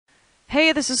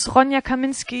Hey, this is Ronja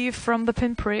Kaminski from the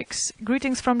Pinpricks.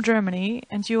 Greetings from Germany,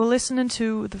 and you're listening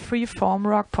to the Freeform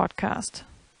Rock Podcast.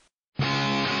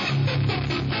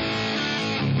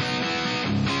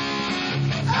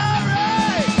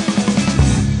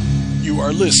 You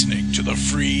are listening to the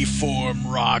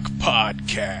Freeform Rock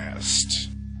Podcast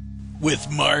with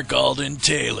Mark Alden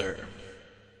Taylor.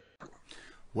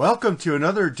 Welcome to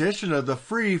another edition of the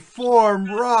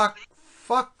Freeform Rock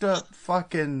Fucked Up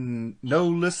Fucking No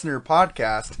Listener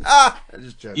Podcast. I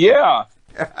just joking. Yeah.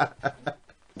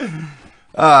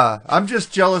 I'm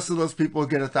just jealous of those people who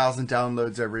get 1,000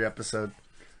 downloads every episode.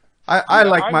 I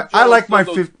like my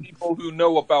 50 people who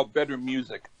know about better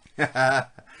music.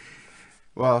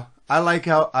 Well, I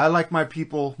like my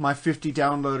people, my 50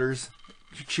 downloaders.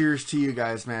 Cheers to you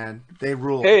guys, man. They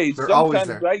rule. Hey, they're always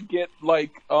there. sometimes I get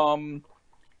like one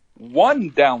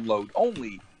download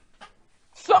only.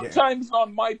 Sometimes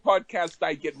on my podcast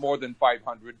I get more than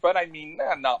 500, but I mean,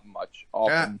 not much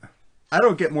often. I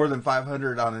don't get more than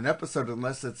 500 on an episode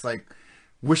unless it's like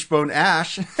Wishbone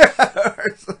Ash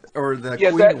or the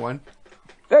Queen one.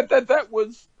 That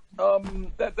was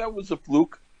a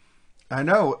fluke. I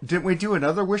know. Didn't we do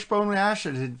another Wishbone Ash?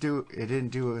 It didn't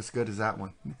do as good as that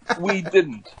one. We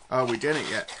didn't. Oh, we didn't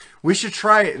yet. We should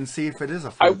try it and see if it is a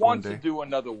fluke. I want to do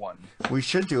another one. We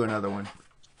should do another one.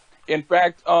 In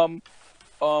fact,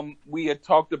 we had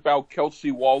talked about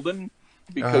Kelsey Walden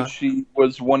because she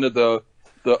was one of the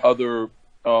other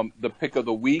the pick of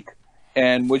the week,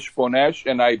 and Wishbone Ash,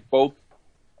 and I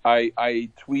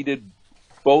tweeted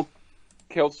both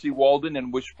Kelsey Walden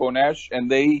and Wishbone Ash, and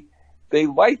they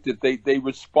liked it. They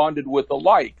responded with a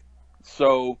like.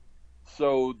 So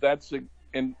that's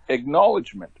an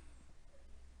acknowledgement.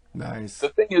 Nice. The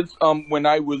thing is, when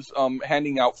I was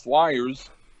handing out flyers,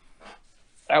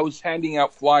 I was handing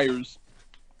out flyers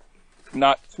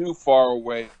not too far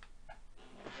away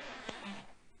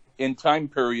in time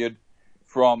period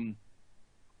from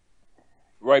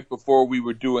right before we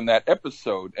were doing that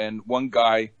episode. And one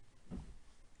guy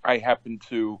I happened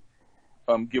to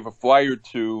give a flyer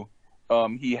to,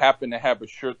 he happened to have a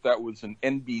shirt that was an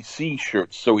NBC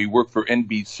shirt, so he worked for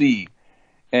NBC,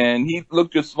 and he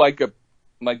looked just like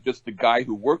just a guy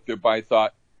who worked there. But I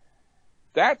thought,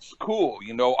 that's cool.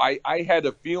 You know, I had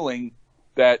a feeling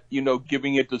that, you know,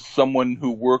 giving it to someone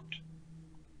who worked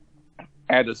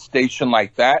at a station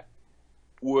like that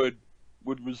would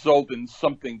result in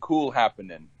something cool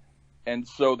happening. And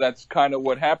so that's kind of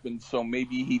what happened. So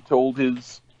maybe he told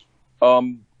his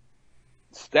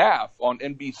staff on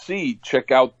NBC, check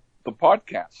out the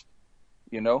podcast,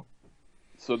 you know?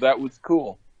 So that was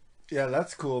cool. Yeah,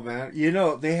 that's cool, man. You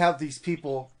know, they have these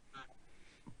people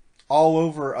all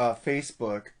over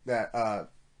Facebook that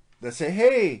say,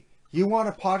 hey, you want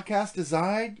a podcast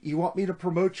design? You want me to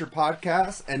promote your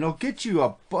podcast? And they'll get you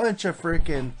a bunch of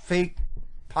freaking fake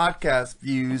podcast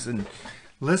views and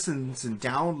listens and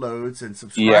downloads and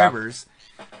subscribers.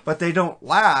 Yeah. But they don't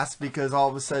last because all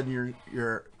of a sudden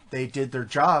they did their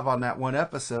job on that one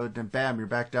episode and bam, you're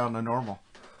back down to normal.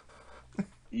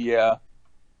 Yeah.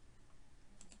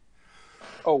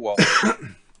 Oh, well.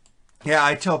 Yeah,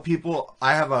 I tell people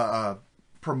I have a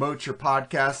promote your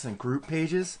podcast and group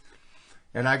pages.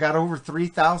 And I got over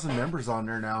 3,000 members on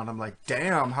there now, and I'm like,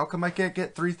 damn, how come I can't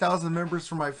get 3,000 members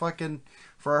for our fucking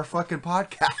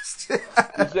podcast?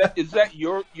 Is that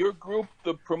your group,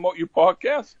 the Promote Your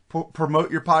Podcast?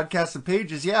 Promote Your Podcast and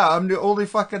Pages. Yeah, I'm the only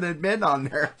fucking admin on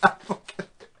there.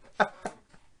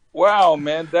 Wow,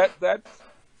 man, that's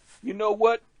you know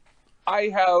what? I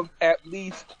have at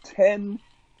least 10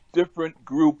 different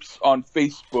groups on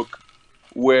Facebook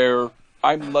where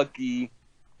I'm lucky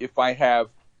if I have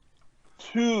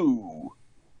 2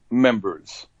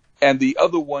 members, and the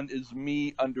other one is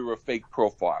me under a fake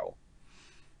profile.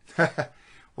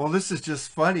 Well, this is just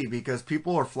funny because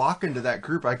people are flocking to that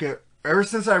group. Ever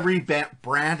since I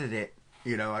rebranded it,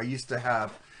 you know, I used to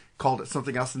have called it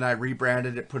something else, and I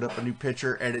rebranded it, put up a new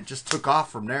picture, and it just took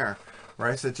off from there.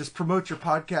 Right, so just promote your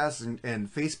podcast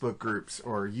and Facebook groups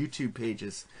or YouTube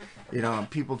pages, you know, and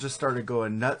people just started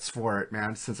going nuts for it,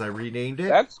 man. Since I renamed it,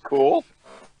 that's cool.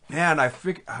 Man, I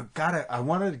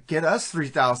wanted to get us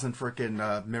 3,000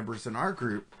 freaking members in our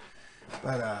group,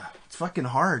 but it's fucking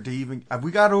hard to even.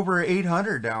 We got over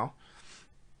 800 now.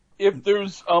 If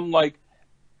there's like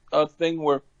a thing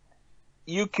where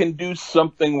you can do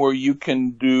something where you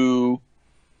can do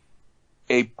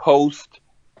a post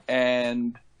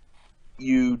and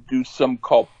you do some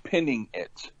called pinning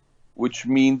it, which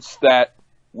means that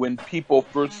when people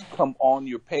first come on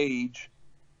your page,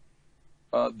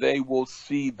 they will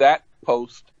see that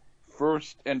post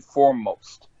first and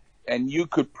foremost. And you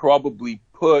could probably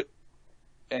put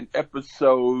an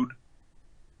episode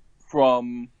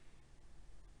from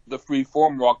the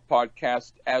Freeform Rock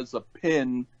podcast as a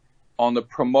pin on the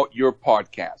Promote Your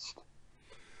Podcast,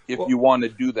 if you want to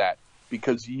do that,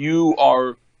 because you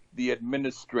are the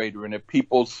administrator. And if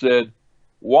people said,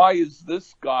 why is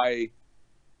this guy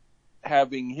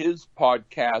having his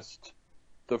podcast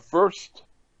the first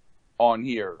on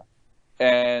here?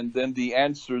 And then the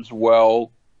answer is,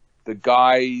 well, the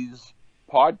guy's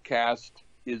podcast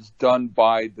is done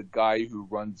by the guy who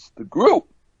runs the group,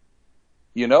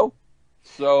 you know?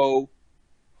 So,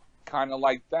 kind of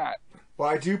like that. Well,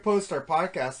 I do post our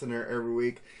podcast in there every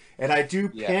week, and I do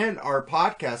pin our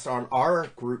podcast on our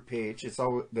group page. It's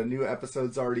all, the new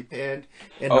episode's already pinned,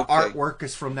 and the artwork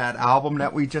is from that album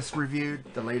that we just reviewed,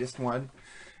 the latest one.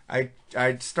 I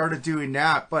started doing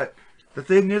that, but the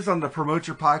thing is, on the Promote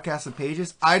Your Podcast and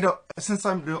pages, since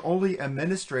I'm the only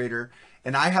administrator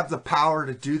and I have the power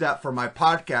to do that for my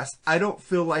podcast, I don't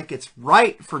feel like it's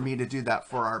right for me to do that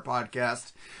for our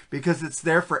podcast, because it's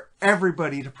there for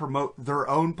everybody to promote their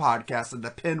own podcast, and to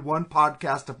pin one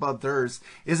podcast above theirs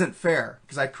isn't fair,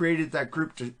 because I created that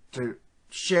group to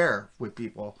share with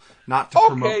people, not to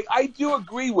promote. Okay, I do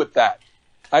agree with that.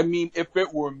 I mean, if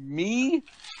it were me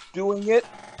doing it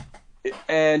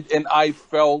and I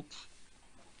felt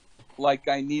like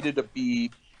I needed to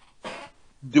be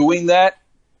doing that,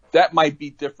 that might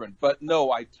be different. But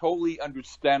no, I totally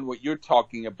understand what you're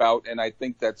talking about, and I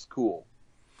think that's cool.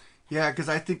 Yeah, because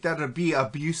I think that would be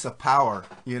abuse of power,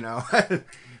 you know.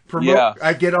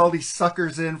 I get all these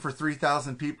suckers in for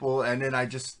 3,000 people, and then I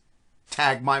just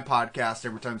tag my podcast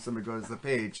every time somebody goes to the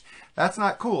page. That's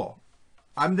not cool.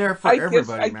 I'm there for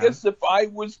everybody, man. I guess if I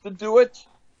was to do it,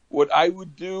 what I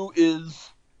would do is,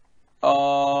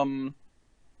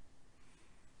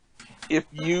 if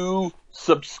you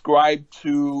subscribe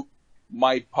to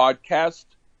my podcast,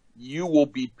 you will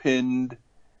be pinned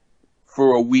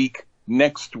for a week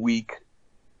next week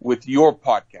with your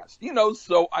podcast. You know,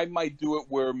 so I might do it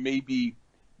where maybe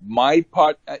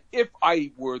if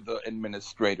I were the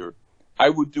administrator, I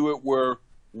would do it where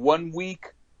 1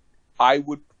 week I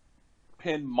would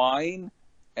pin mine,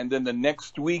 and then the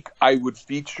next week I would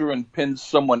feature and pin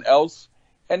someone else,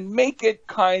 and make it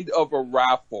kind of a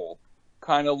raffle,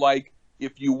 kind of like,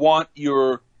 if you want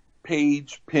your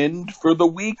page pinned for the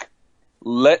week,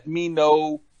 let me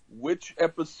know which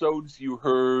episodes you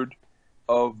heard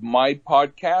of my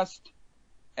podcast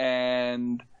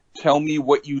and tell me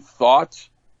what you thought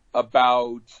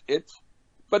about it.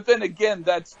 But then again,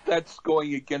 that's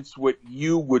going against what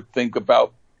you would think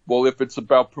about. Well, if it's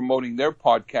about promoting their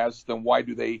podcast, then why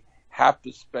do they have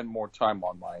to spend more time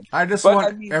on mine? I just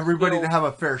want everybody to have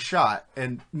a fair shot,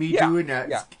 and me doing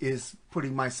that is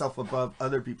putting myself above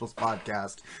other people's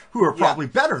podcasts who are probably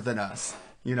better than us,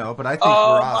 you know. But I think we're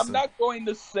awesome. I'm not going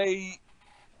to say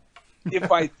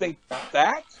if I think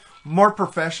that. More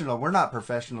professional. We're not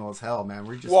professional as hell, man.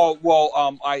 We're just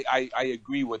I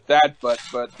agree with that, but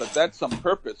that's on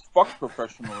purpose. Fuck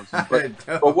professionalism.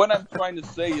 But what I'm trying to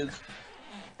say is,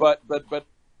 but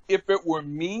if it were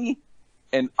me,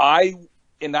 and I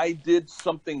did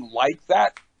something like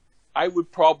that, I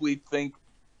would probably think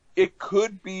it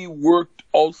could be worked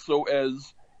also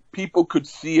as people could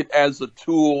see it as a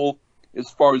tool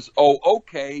as far as,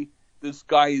 this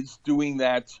guy is doing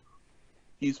that.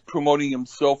 He's promoting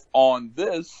himself on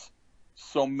this,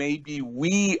 so maybe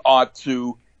we ought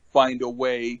to find a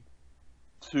way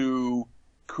to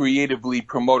creatively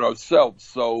promote ourselves.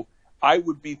 So I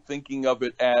would be thinking of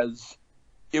it as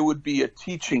it would be a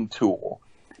teaching tool.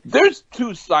 There's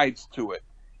two sides to it.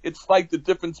 It's like the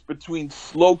difference between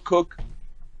slow cook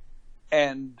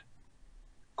and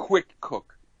quick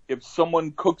cook. If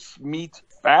someone cooks meat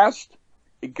fast,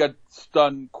 it gets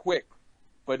done quick.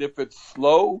 But if it's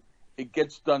slow, it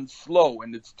gets done slow.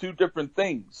 And it's two different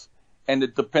things. And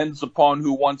it depends upon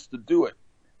who wants to do it.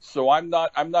 So I'm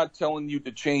not telling you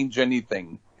to change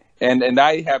anything. And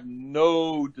I have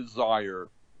no desire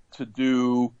to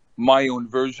do my own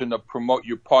version of Promote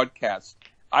Your Podcast.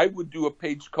 I would do a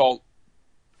page called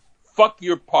Fuck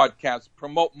Your Podcast,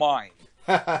 Promote Mine.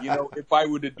 You know, if I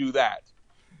were to do that.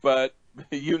 But,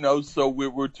 you know, so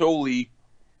we're totally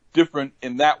different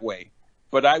in that way.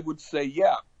 But I would say,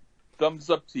 thumbs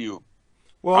up to you.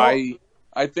 Well,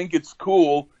 I think it's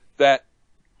cool that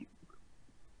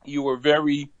you were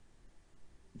very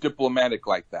diplomatic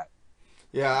like that.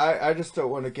 Yeah, I just don't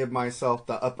want to give myself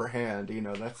the upper hand. You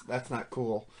know, that's not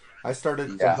cool. I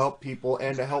started to help people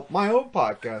and to help my own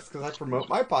podcast, because I promote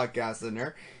my podcast in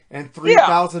there, and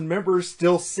 3,000 members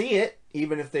still see it,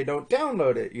 even if they don't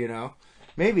download it, you know.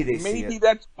 Maybe see it. Maybe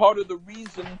that's part of the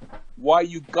reason why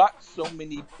you got so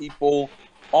many people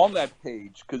on that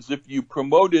page, because if you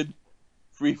promoted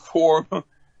Freeform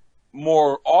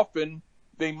more often,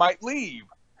 they might leave.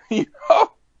 You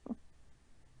know?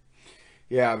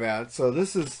 Yeah, man. So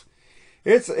this is,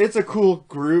 it's a cool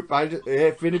group.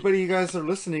 If anybody of you guys are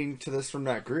listening to this from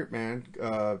that group, man,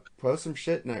 post some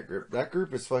shit in that group. That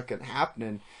group is fucking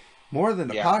happening more than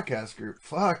the podcast group.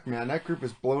 Fuck, man, that group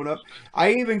is blown up.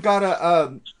 I even got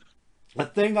a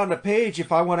thing on the page.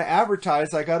 If I want to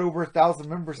advertise, I got over 1,000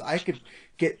 members. I could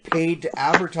get paid to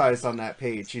advertise on that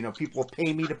page. You know, people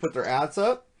pay me to put their ads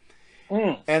up,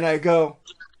 and I go,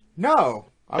 no,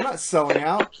 I'm not selling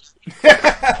out.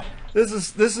 This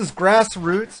is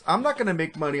grassroots. I'm not going to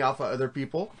make money off of other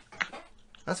people.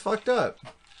 That's fucked up.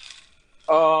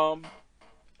 I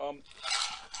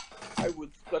was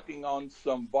sucking on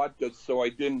some vodka, so I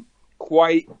didn't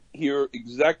quite hear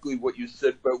exactly what you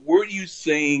said. But were you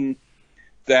saying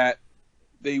that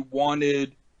they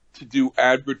wanted to do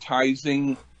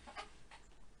advertising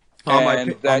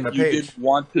and that you didn't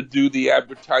want to do the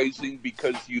advertising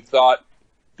because you thought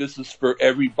this is for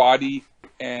everybody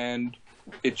and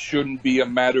it shouldn't be a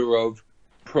matter of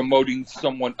promoting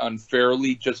someone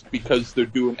unfairly just because they're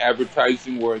doing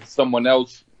advertising, where someone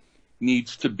else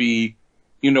needs to be,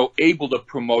 able to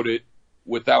promote it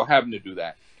without having to do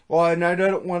that? Well, and I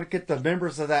don't want to get the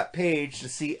members of that page to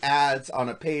see ads on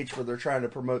a page where they're trying to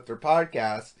promote their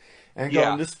podcast and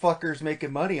going, this fucker's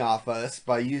making money off us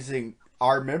by using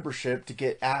our membership to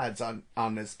get ads on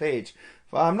this page.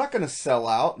 Well, I'm not going to sell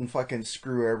out and fucking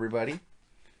screw everybody.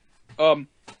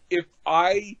 If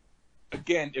I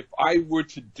were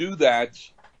to do that,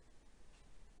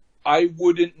 I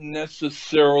wouldn't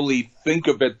necessarily think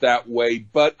of it that way,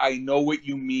 but I know what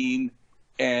you mean,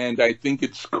 and I think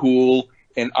it's cool,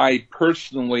 and I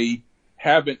personally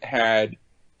haven't had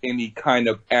any kind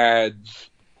of ads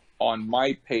on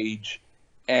my page,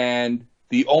 and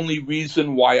the only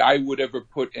reason why I would ever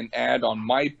put an ad on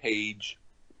my page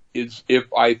is if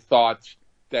I thought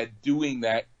that doing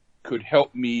that could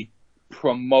help me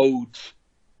promote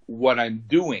what I'm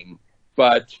doing.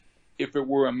 But if it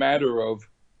were a matter of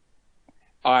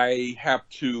I have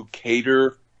to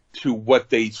cater to what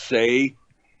they say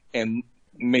and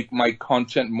make my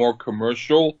content more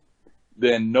commercial,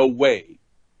 then no way.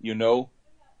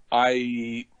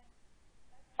 I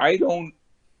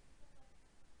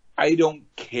don't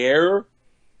care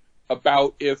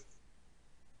about if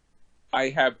I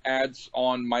have ads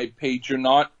on my page or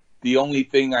not. The only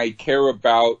thing I care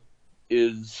about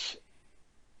is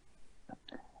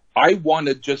I want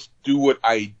to just do what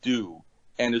I do.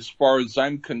 And as far as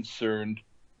I'm concerned,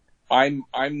 I'm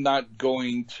not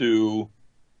going to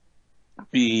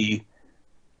be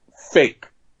fake.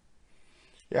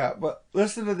 Yeah, but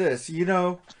listen to this.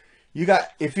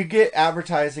 If you get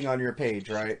advertising on your page,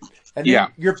 right? And then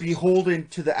you're beholden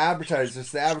to the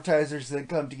advertisers. The advertisers then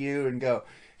come to you and go,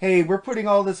 hey, we're putting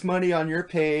all this money on your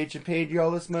page and paid you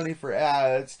all this money for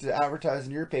ads to advertise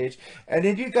on your page. And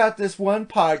then you got this one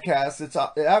podcast that's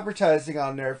advertising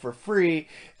on there for free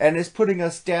and is putting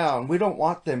us down. We don't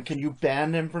want them. Can you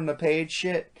ban them from the page?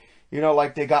 Shit.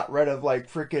 Like they got rid of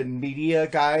like freaking media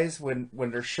guys when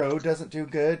their show doesn't do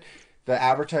good. The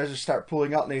advertisers start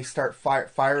pulling out and they start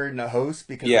firing the host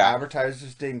because the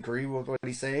advertisers didn't agree with what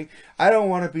he's saying. I don't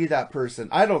want to be that person.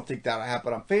 I don't think that'll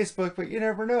happen on Facebook, but you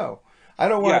never know. I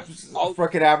don't want a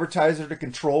freaking advertiser to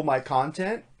control my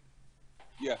content.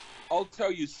 Yeah, I'll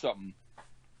tell you something.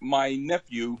 My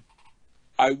nephew,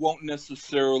 I won't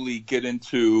necessarily get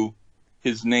into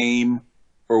his name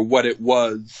or what it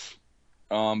was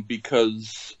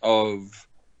because of,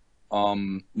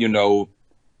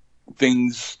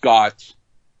 things got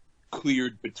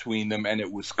cleared between them and it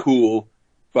was cool.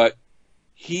 But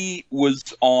he was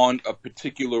on a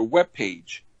particular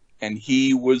webpage and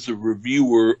he was a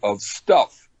reviewer of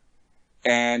stuff.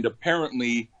 And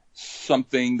apparently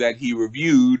something that he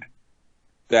reviewed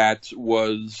that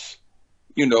was,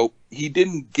 he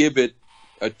didn't give it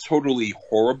a totally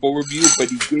horrible review, but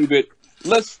he gave it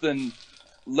less than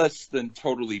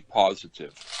totally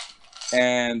positive.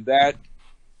 And that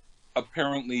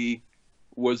apparently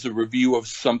was a review of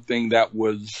something that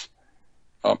was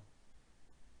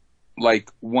like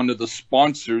one of the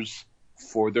sponsors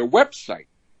for their website.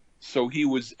 So he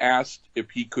was asked if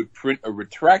he could print a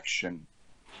retraction.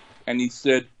 And he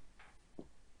said,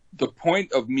 the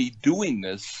point of me doing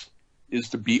this is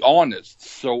to be honest,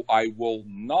 so I will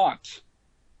not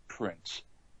print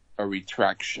a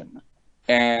retraction.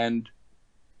 And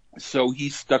so he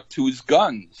stuck to his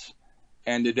guns.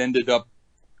 And it ended up,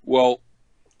 well,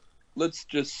 let's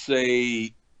just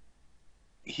say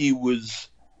he was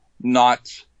not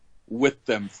with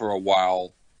them for a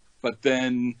while, but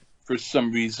then for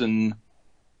some reason,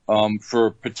 for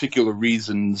particular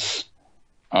reasons,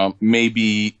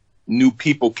 maybe new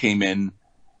people came in,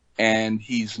 and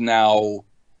he's now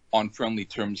on friendly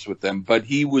terms with them. But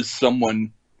he was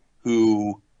someone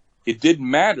who, it didn't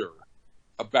matter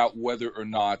about whether or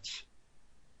not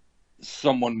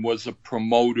someone was a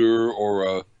promoter or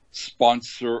a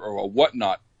sponsor or a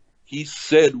whatnot. He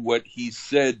said what he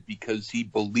said because he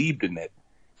believed in it,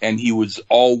 and he was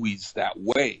always that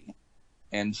way.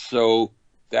 And so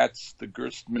that's the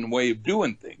Gerstmann way of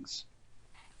doing things.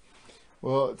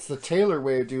 Well, it's the Taylor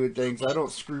way of doing things. I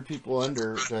don't screw people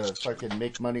under to fucking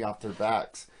make money off their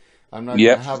backs. I'm not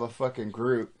Yep. gonna have a fucking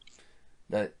group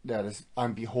that is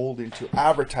I'm beholden to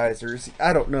advertisers.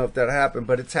 I don't know if that happened,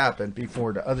 but it's happened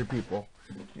before to other people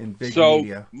in big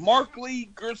media. So Mark Lee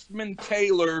Gerstmann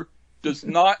Taylor does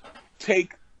not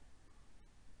take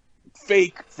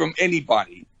fake from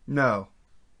anybody. No,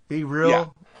 be real. Yeah.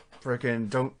 Freaking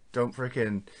don't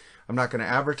freaking. I'm not going to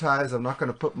advertise. I'm not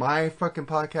going to put my fucking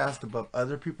podcast above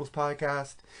other people's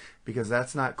podcast because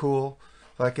that's not cool.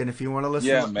 Fucking, if you want to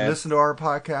listen to our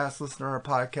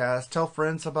podcast, tell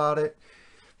friends about it.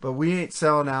 But we ain't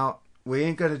selling out. We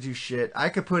ain't going to do shit. I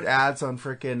could put ads on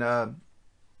freaking,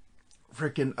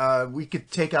 we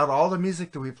could take out all the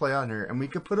music that we play on here and we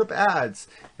could put up ads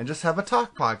and just have a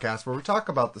talk podcast where we talk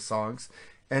about the songs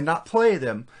and not play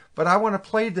them. But I want to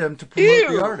play them to promote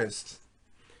the artist.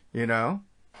 You know?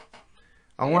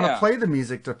 I want to play the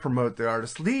music to promote the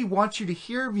artist. Lee wants you to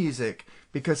hear music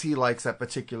because he likes that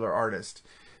particular artist.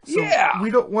 So we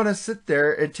don't want to sit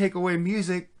there and take away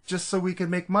music just so we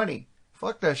can make money.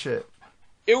 Fuck that shit.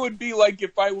 It would be like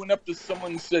if I went up to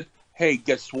someone and said, hey,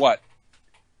 guess what?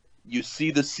 You see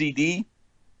the CD?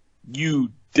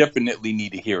 You definitely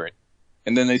need to hear it.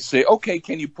 And then they say, okay,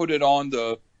 can you put it on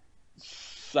the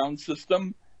sound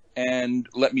system and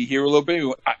let me hear a little bit?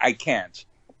 I can't.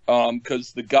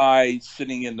 Because the guy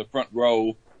sitting in the front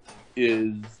row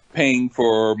is paying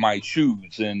for my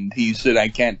shoes, and he said I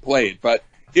can't play it. But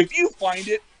if you find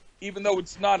it, even though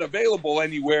it's not available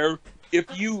anywhere, if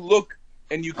you look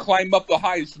and you climb up the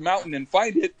highest mountain and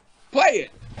find it, play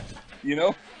it. You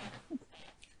know?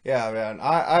 Yeah, man.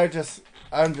 I just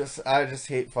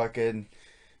hate fucking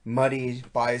money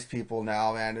buys people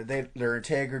now, man. Their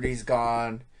integrity's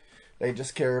gone. They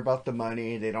just care about the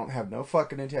money. They don't have no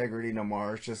fucking integrity no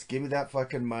more. It's just give me that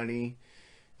fucking money.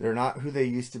 They're not who they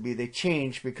used to be. They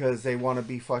change because they want to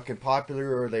be fucking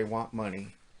popular or they want money.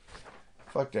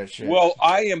 Fuck that shit. Well,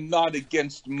 I am not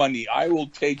against money. I will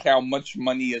take how much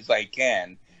money as I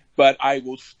can, but I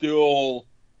will still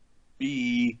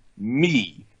be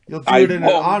me. You'll do it in an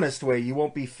honest way. You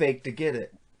won't be fake to get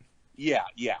it. Yeah.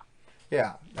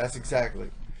 Yeah, that's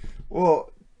exactly. Well,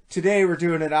 today we're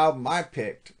doing an album I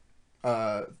picked.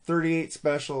 38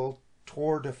 Special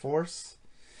Tour de Force.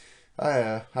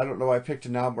 I don't know why I picked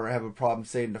an album where I have a problem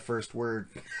saying the first word.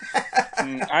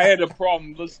 I had a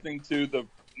problem listening to the...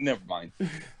 Never mind.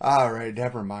 Alright,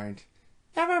 never mind.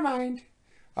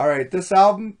 Alright, this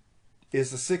album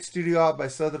is the sixth studio album by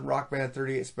Southern rock band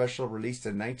 38 Special, released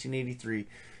in 1983.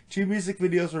 2 music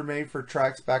videos were made for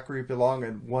tracks Back Where You Belong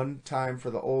and One Time for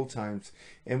the Old Times,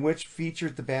 in which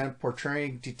featured the band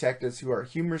portraying detectives who are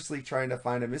humorously trying to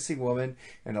find a missing woman,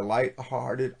 and a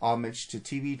light-hearted homage to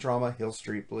TV drama Hill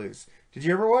Street Blues. Did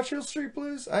you ever watch Hill Street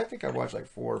Blues? I think I watched like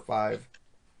 4 or 5.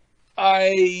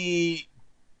 I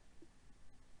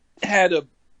had a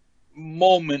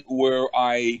moment where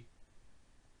I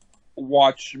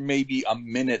watched maybe a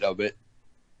minute of it.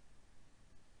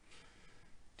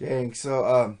 Dang,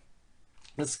 so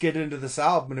let's get into this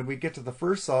album, and if we get to the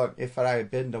first song, If I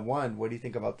Had Been to One, what do you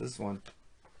think about this one?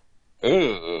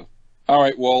 All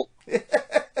right, well,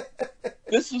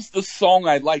 this is the song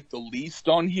I like the least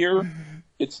on here.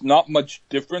 It's not much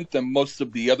different than most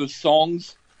of the other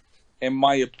songs, and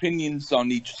my opinions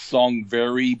on each song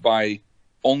vary by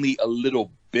only a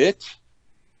little bit.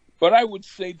 But I would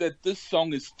say that this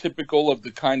song is typical of the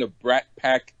kind of Brat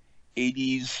Pack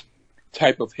 80s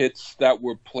type of hits that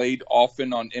were played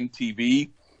often on MTV.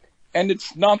 And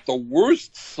it's not the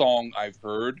worst song I've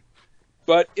heard,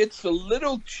 but it's a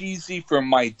little cheesy for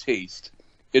my taste.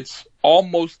 It's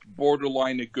almost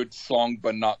borderline a good song,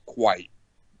 but not quite.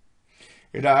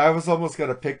 You know, I was almost going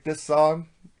to pick this song,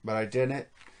 but I didn't.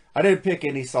 I didn't pick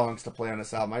any songs to play on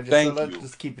this album. I just said, let's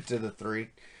just keep it to the 3.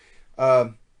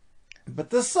 But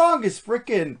this song is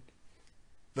freaking...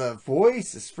 The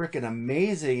voice is freaking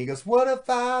amazing. He goes, what if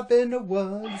I've been the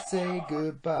one to say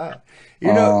goodbye?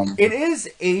 You know, it is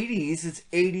 80s. It's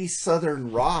 80s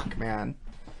Southern rock, man.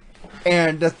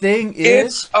 And the thing is...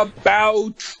 It's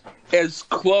about as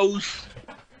close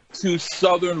to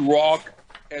Southern rock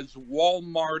as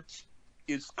Walmart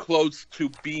is close to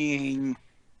being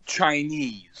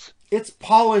Chinese. it's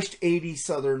polished 80s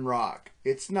Southern rock.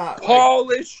 It's not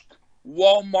polished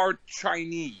Walmart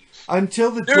Chinese.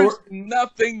 Until there's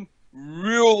nothing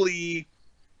really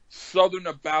Southern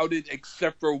about it,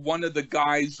 except for one of the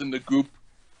guys in the group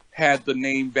had the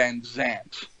name Van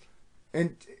Zant.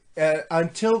 And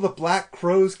until the Black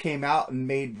Crowes came out and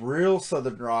made real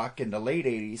Southern rock in the late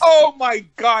 80s. Oh my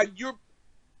God,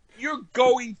 you're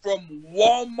going from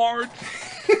Walmart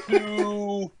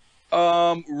to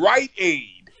Rite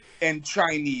Aid and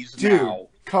Chinese. Dude, now.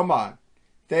 Come on.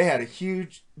 They had a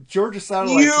huge... Georgia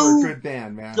Satellites were a good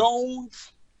band, man. Don't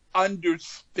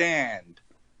understand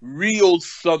real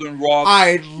Southern rock.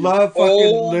 I love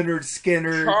fucking Leonard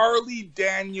Skinner. Charlie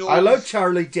Daniels. I love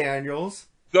Charlie Daniels.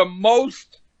 The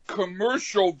most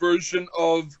commercial version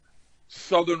of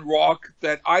Southern rock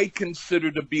that I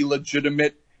consider to be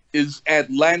legitimate is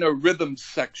Atlanta Rhythm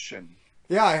Section.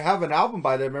 Yeah, I have an album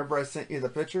by them. Remember I sent you the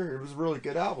picture? It was a really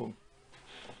good album.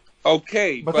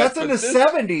 Okay. But that's in the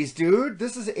 70s, dude.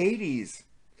 This is 80s.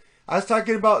 I was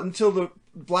talking about until the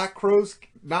Black Crowes,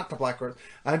 not the Black Crowes,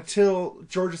 until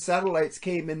Georgia Satellites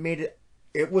came and made it,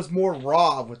 it was more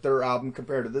raw with their album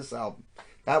compared to this album.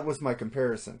 That was my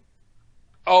comparison.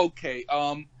 Okay.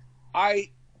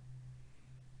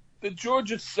 The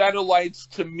Georgia Satellites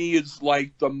to me is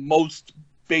like the most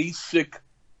basic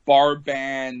bar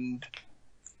band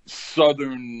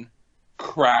Southern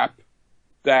crap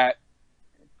that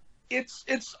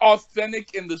it's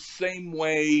authentic in the same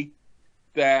way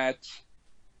that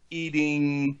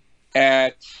eating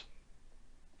at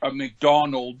a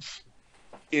McDonald's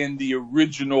in the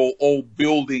original old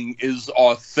building is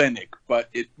authentic, but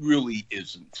it really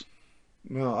isn't.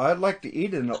 No, I'd like to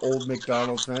eat in the old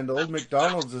McDonald's, man. The old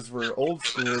McDonald's were old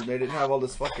school. They didn't have all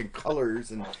this fucking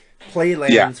colors and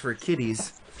playlands for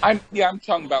kiddies. I'm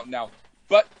talking about now.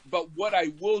 But what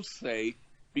I will say,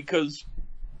 because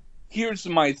here's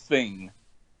my thing.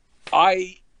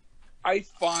 I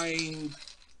find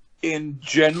in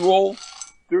general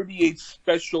 38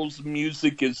 Special's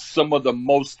music is some of the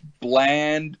most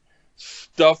bland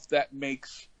stuff that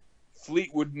makes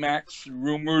Fleetwood Mac's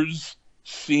Rumors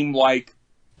seem like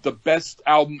the best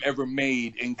album ever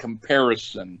made in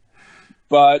comparison.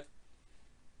 But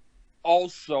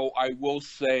also, I will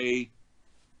say,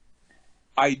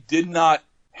 I did not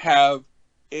have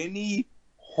any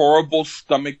horrible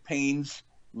stomach pains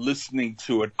listening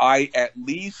to it. I at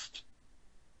least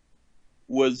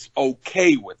was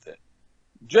okay with it.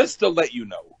 Just to let you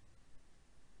know.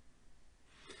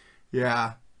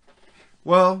 Yeah.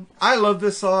 Well, I love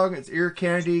this song. It's ear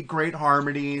candy, great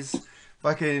harmonies,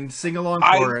 fucking sing along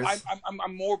chorus.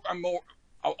 I'm more.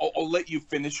 I'll let you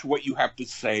finish what you have to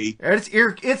say. It's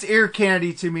ear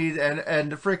candy to me,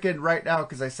 and freaking right now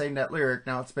because I sang that lyric.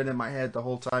 Now it's been in my head the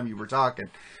whole time you were talking.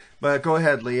 But go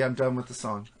ahead, Lee. I'm done with the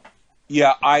song.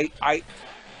 Yeah,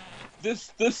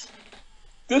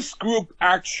 this group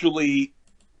actually.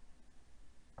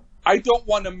 I don't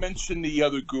want to mention the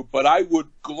other group, but I would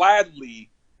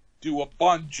gladly do a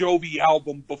Bon Jovi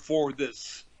album before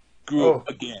this group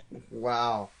again.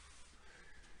 Wow.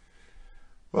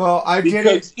 Well,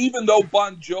 because even though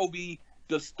Bon Jovi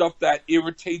does stuff that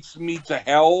irritates me to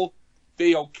hell,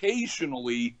 they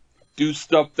occasionally do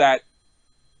stuff that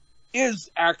is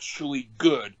actually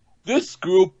good. This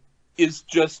group is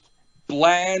just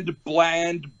bland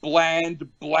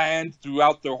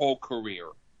throughout their whole career.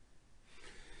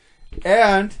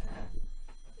 And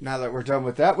now that we're done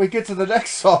with that, we get to the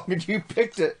next song, and you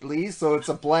picked it, Lee, so it's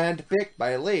a bland pick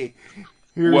by Lee.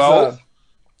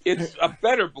 It's a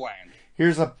better bland.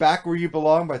 Here's a Back Where You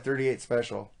Belong by 38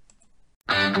 Special.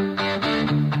 I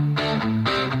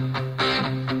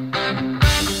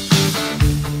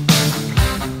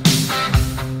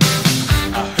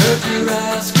heard you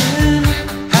asking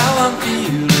how I'm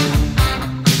feeling.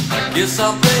 I guess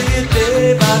I'll play it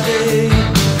day by day.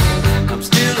 I'm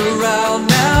still around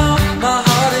now, my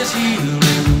heart is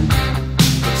healing,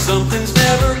 but something's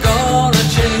never gonna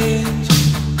change.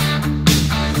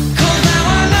 'Cause now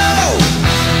I know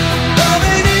love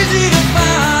ain't easy to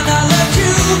find. I let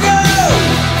you go,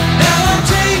 now I'm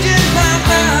changing my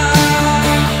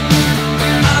mind.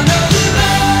 I know the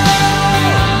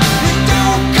love, it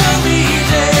don't come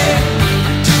easy.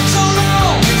 It took so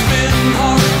long, it's been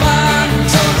hard to find.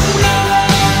 So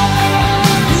love,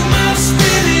 you must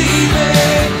believe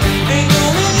it. Ain't no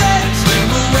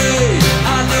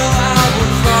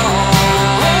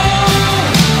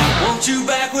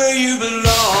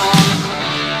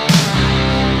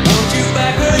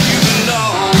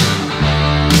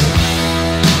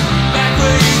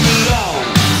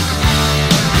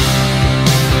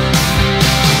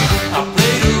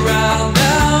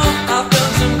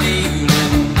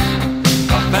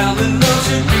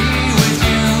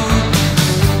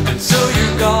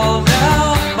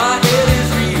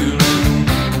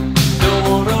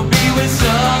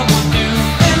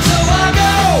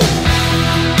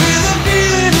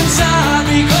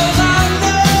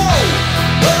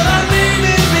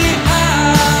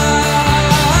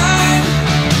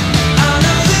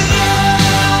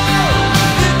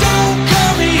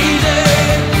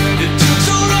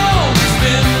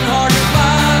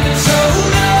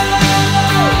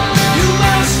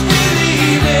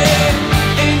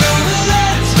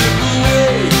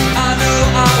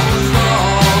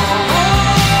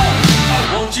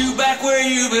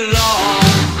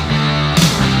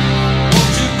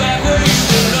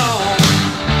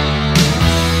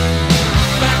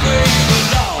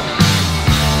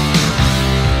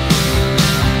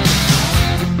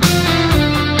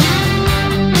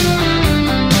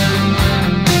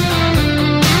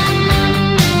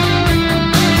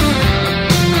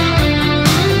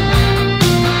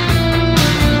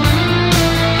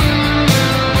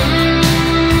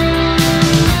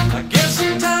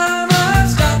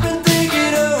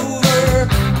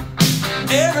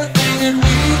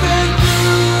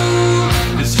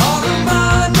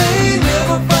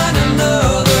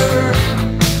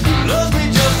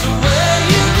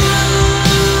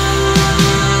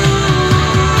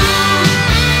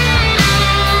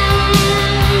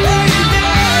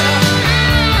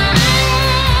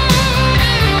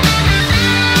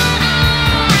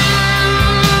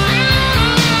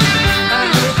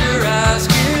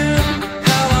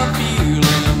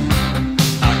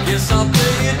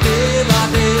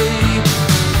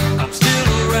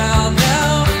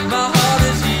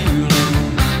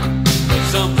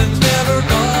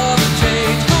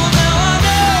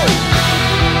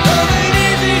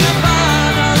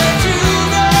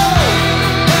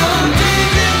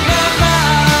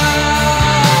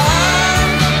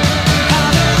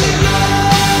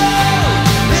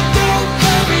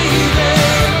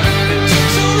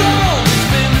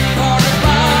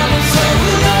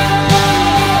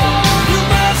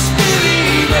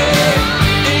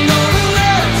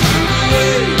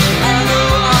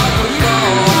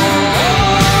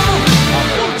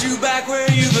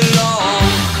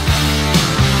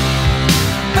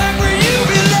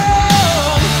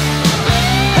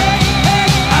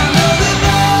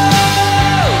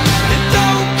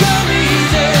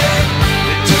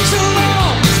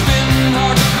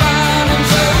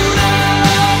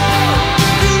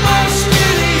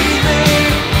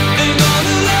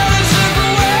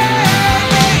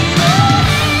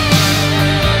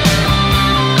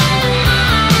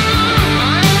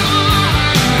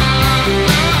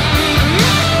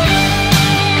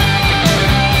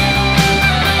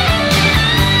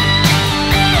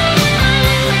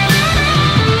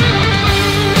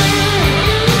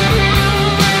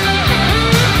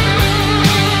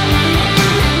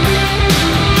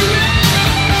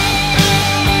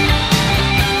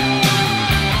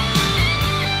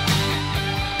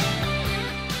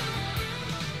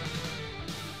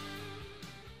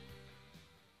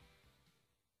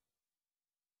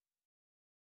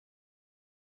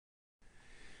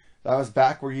That was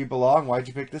Back Where You Belong. Why'd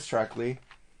you pick this track, Lee?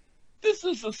 This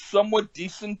is a somewhat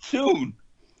decent tune.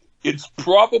 It's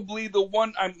probably the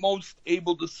one I'm most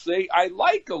able to say I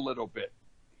like a little bit.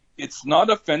 It's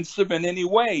not offensive in any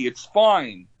way. It's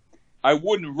fine. I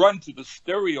wouldn't run to the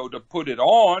stereo to put it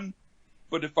on,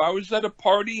 but if I was at a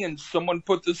party and someone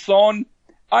put this on,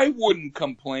 I wouldn't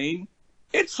complain.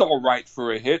 It's all right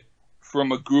for a hit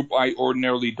from a group I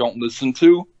ordinarily don't listen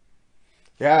to.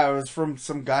 Yeah, it was from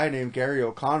some guy named Gary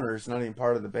O'Connor. He's not even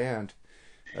part of the band.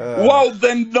 Well,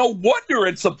 then no wonder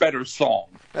it's a better song.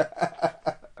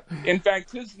 In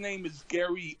fact, his name is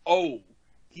Gary O.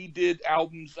 He did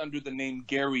albums under the name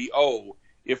Gary O.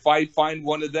 If I find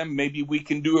one of them, maybe we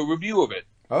can do a review of it.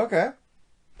 Okay.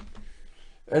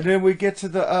 And then we get to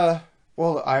the,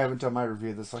 well, I haven't done my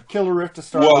review of this. Killer Riff to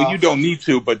start off. Well, you don't need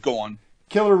to, but go on.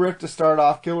 Killer Riff to start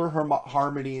off. Killer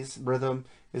Harmonies rhythm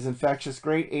is infectious.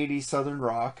 Great 80s Southern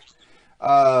rock.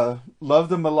 Love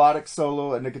the melodic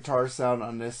solo, and the guitar sound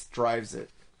on this drives it.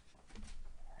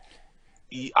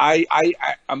 I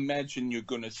imagine you're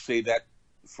going to say that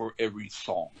for every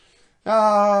song.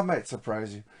 Might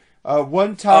surprise you.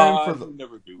 One time for the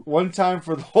never do. One time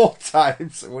for the whole time.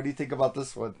 So what do you think about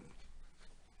this one?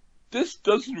 This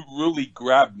doesn't really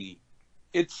grab me.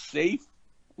 It's safe,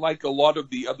 like a lot of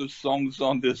the other songs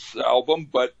on this album,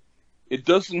 but it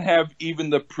doesn't have even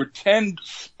the pretend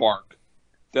spark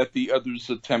that the others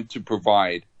attempt to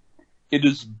provide. It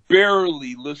is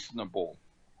barely listenable.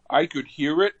 I could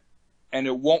hear it, and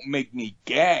it won't make me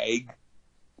gag,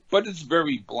 but it's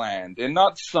very bland, and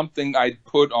not something I'd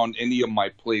put on any of my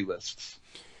playlists.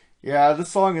 Yeah, this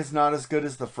song is not as good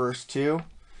as the first two,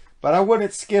 but I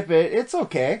wouldn't skip it. It's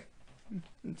okay.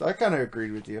 I kind of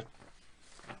agreed with you.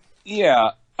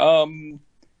 Yeah,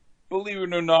 believe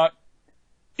it or not,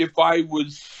 if I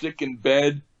was sick in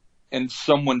bed and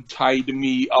someone tied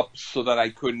me up so that I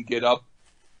couldn't get up,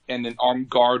 and an armed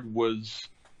guard was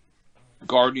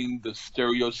guarding the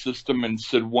stereo system and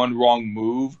said one wrong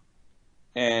move,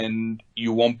 and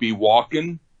you won't be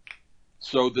walking,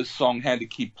 so this song had to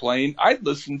keep playing, I'd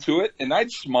listen to it, and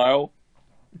I'd smile.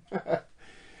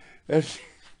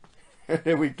 And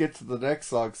then we get to the next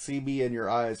song, See Me in Your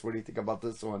Eyes. What do you think about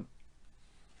this one?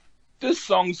 This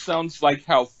song sounds like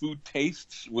how food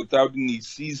tastes without any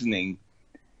seasoning.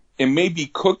 It may be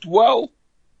cooked well,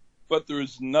 but there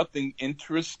is nothing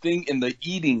interesting in the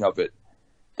eating of it.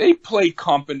 They play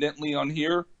competently on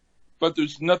here, but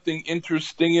there's nothing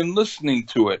interesting in listening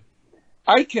to it.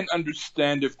 I can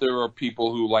understand if there are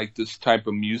people who like this type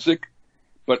of music,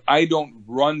 but I don't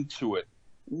run to it.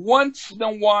 Once in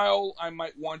a while, I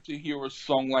might want to hear a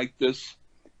song like this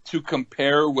to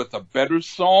compare with a better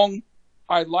song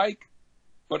I like,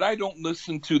 but I don't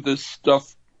listen to this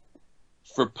stuff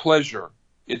for pleasure.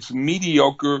 It's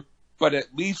mediocre, but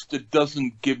at least it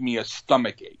doesn't give me a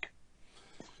stomachache.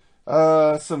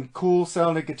 Some cool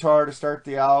sounding guitar to start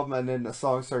the album, and then the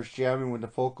song starts jamming when the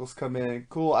vocals come in.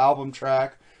 Cool album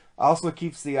track. Also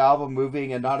keeps the album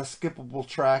moving and not a skippable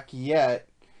track yet.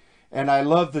 And I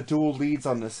love the dual leads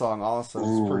on this song also.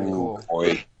 It's pretty cool.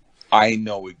 Boy, I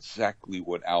know exactly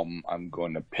what album I'm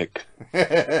going to pick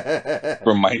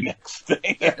for my next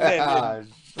thing.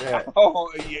 Shit. Oh,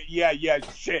 yeah,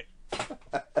 shit.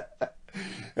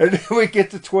 And then we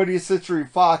get to 20th Century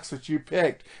Fox, which you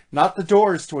picked. Not the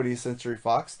Doors' 20th Century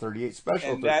Fox, 38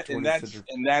 Special.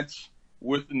 And that's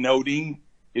worth noting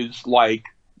is like,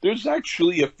 there's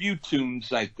actually a few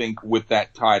tunes, I think, with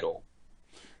that title.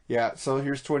 Yeah, so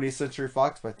here's 20th Century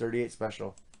Fox by 38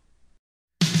 Special.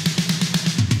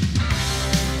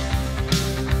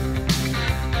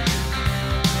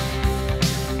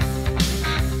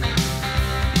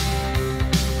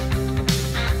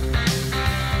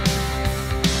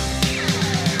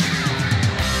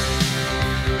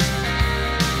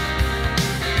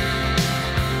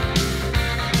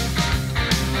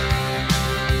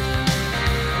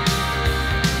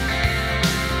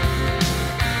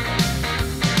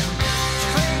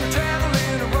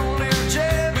 Traveling a rolling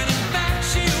jet.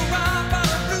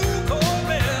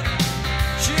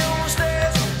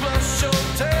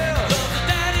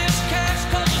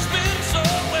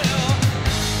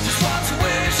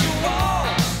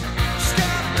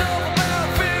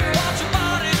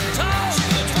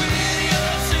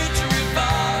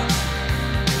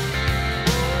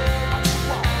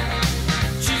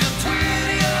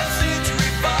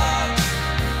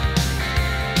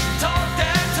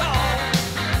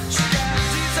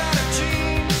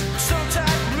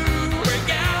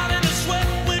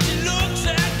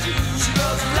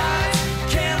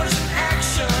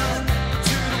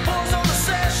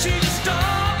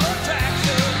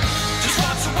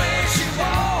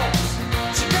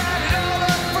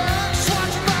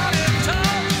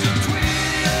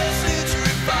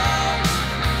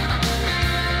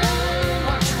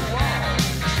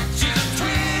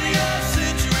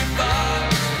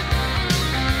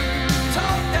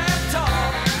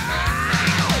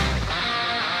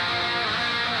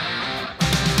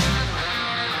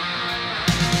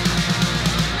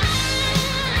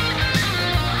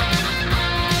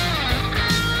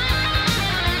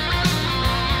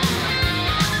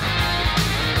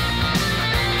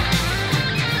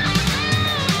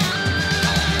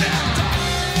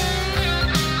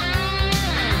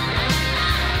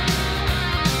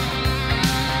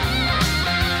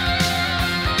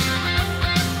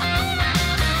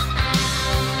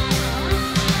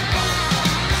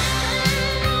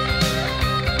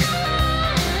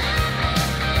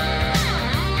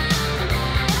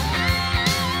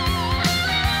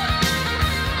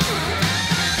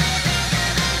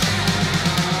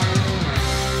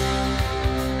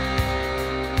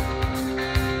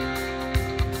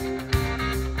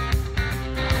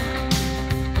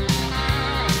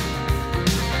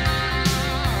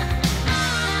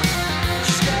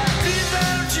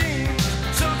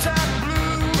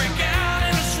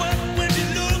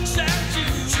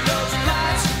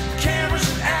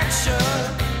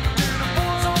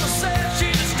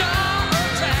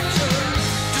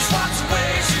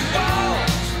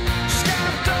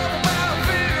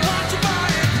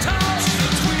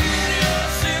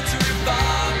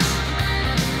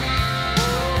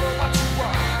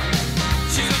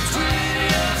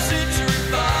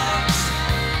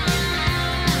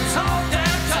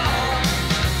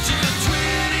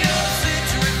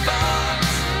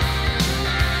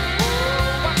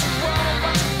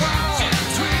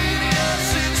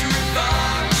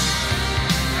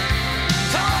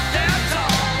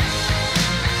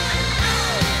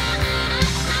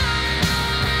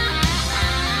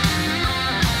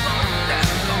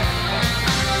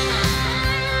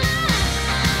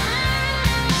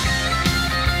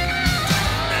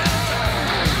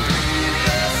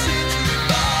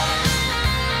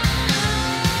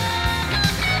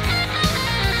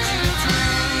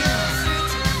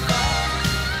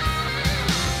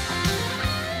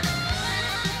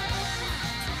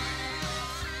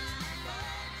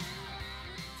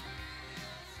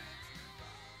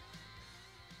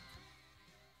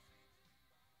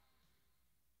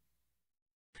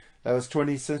 That was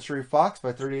 20th Century Fox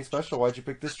by 38 Special. Why'd you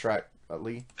pick this track,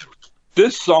 Lee?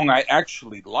 This song I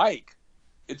actually like.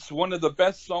 It's one of the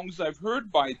best songs I've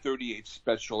heard by 38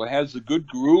 Special. It has a good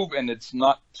groove, and it's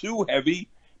not too heavy,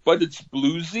 but it's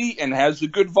bluesy and has a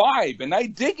good vibe, and I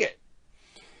dig it.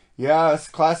 Yeah, it's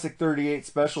classic 38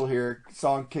 Special here.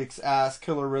 Song kicks ass,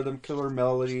 killer rhythm, killer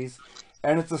melodies.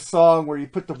 And it's a song where you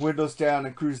put the windows down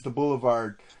and cruise the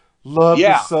boulevard. Love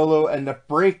the solo and the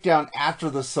breakdown after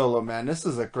the solo, man. This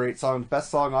is a great song. Best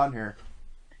song on here.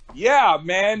 Yeah,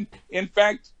 man. In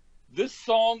fact, this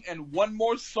song and one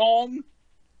more song,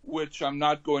 which I'm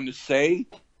not going to say,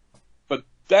 but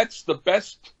that's the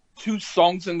best two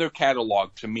songs in their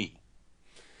catalog to me.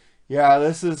 Yeah,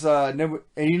 this is, and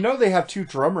you know they have two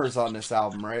drummers on this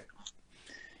album, right?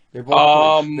 They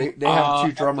both they have a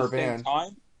two drummer band.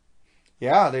 Time?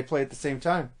 Yeah, they play at the same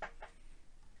time.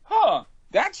 Huh,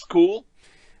 that's cool.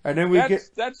 And then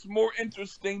that's more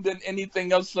interesting than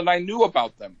anything else that I knew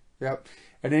about them. Yep.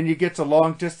 And then you get to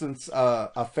Long Distance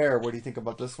Affair. What do you think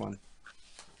about this one?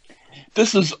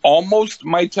 This is almost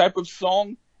my type of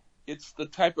song. It's the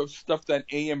type of stuff that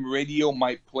AM radio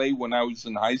might play when I was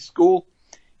in high school.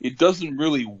 It doesn't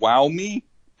really wow me,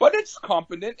 but it's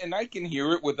competent, and I can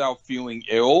hear it without feeling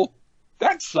ill.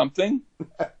 That's something.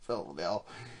 Feeling ill.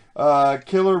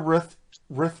 Killer riff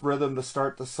rhythm to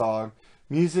start the song.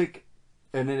 Music,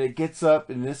 and then it gets up,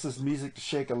 and this is music to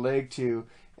shake a leg to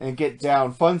and get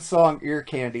down. Fun song, ear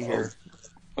candy here.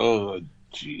 Oh,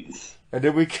 jeez. And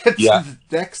then we get to the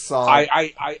next song.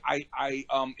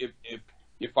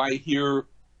 If I hear,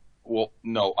 well,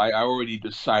 no, I already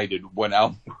decided what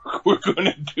album we're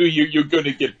gonna do. You're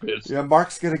gonna get pissed. Yeah,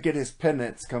 Mark's gonna get his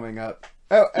penance coming up.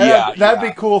 Oh, yeah, that'd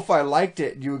be cool if I liked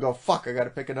it. And you would go, fuck, I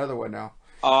gotta pick another one now.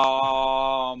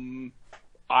 I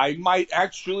might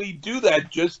actually do that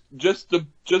just to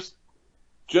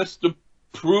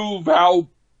prove how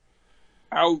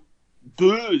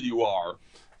good you are.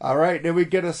 All right, then we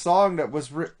get a song that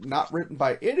was not written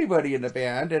by anybody in the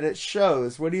band, and it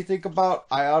shows. What do you think about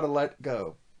I Oughta Let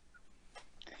Go?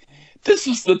 This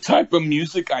is the type of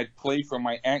music I'd play for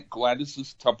my Aunt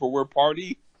Gladys's Tupperware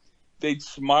party. They'd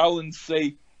smile and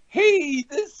say, "Hey,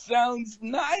 this sounds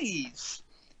nice.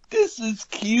 This is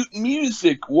cute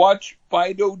music. Watch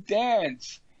Fido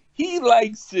dance. He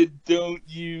likes it, don't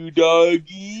you,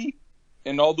 doggy?"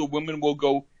 And all the women will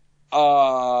go,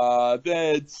 "Ah,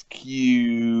 that's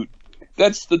cute."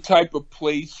 That's the type of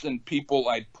place and people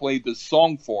I'd play this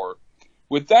song for.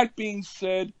 With that being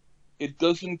said, it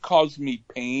doesn't cause me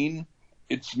pain.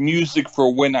 It's music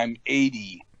for when I'm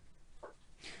 80.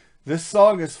 This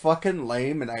song is fucking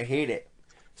lame and I hate it.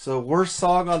 So worst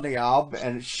song on the album,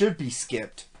 and it should be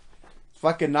skipped.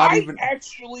 Fucking not even. I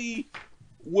actually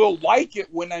will like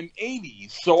it when I'm 80,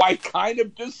 so I kind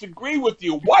of disagree with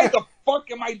you. Why the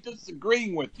fuck am I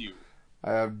disagreeing with you?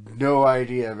 I have no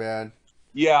idea, man.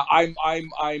 Yeah, I'm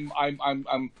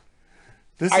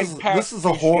This is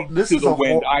a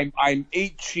whole. I'm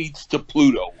 8 sheets to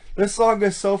Pluto. This song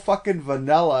is so fucking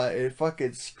vanilla. It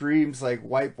fucking screams like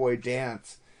white boy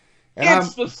dance. And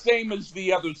it's the same as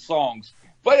the other songs,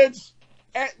 but it's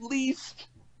at least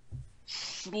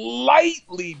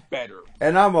slightly better.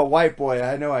 And I'm a white boy.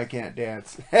 I know I can't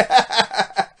dance.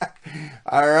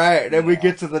 All right, then we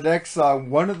get to the next song,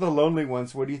 One of the Lonely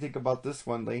Ones. What do you think about this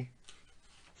one, Lee?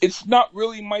 It's not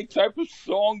really my type of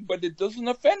song, but it doesn't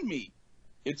offend me.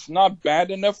 It's not bad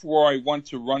enough where I want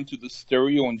to run to the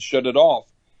stereo and shut it off.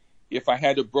 If I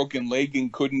had a broken leg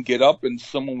and couldn't get up and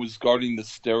someone was guarding the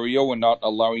stereo and not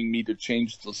allowing me to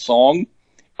change the song,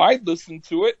 I'd listen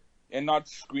to it and not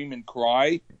scream and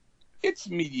cry. It's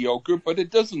mediocre, but it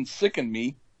doesn't sicken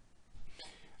me.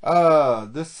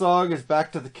 This song is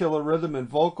back to the killer rhythm and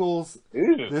vocals.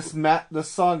 Ew. This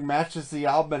song matches the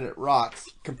album and it rocks.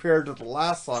 Compared to the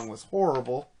last song was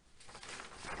horrible.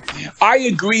 I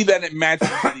agree that it matches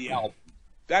the album.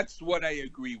 That's what I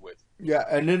agree with. Yeah,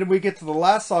 and then we get to the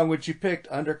last song, which you picked,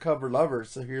 Undercover Lover.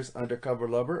 So here's Undercover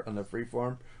Lover on the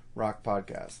Freeform Rock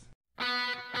Podcast.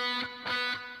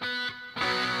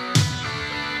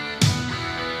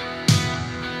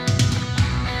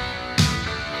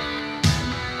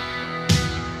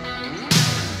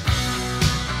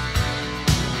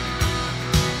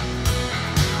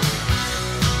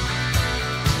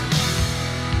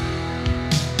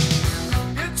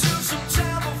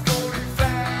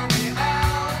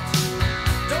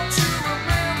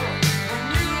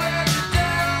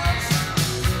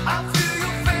 I feel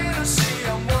your fantasy.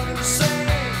 I'm one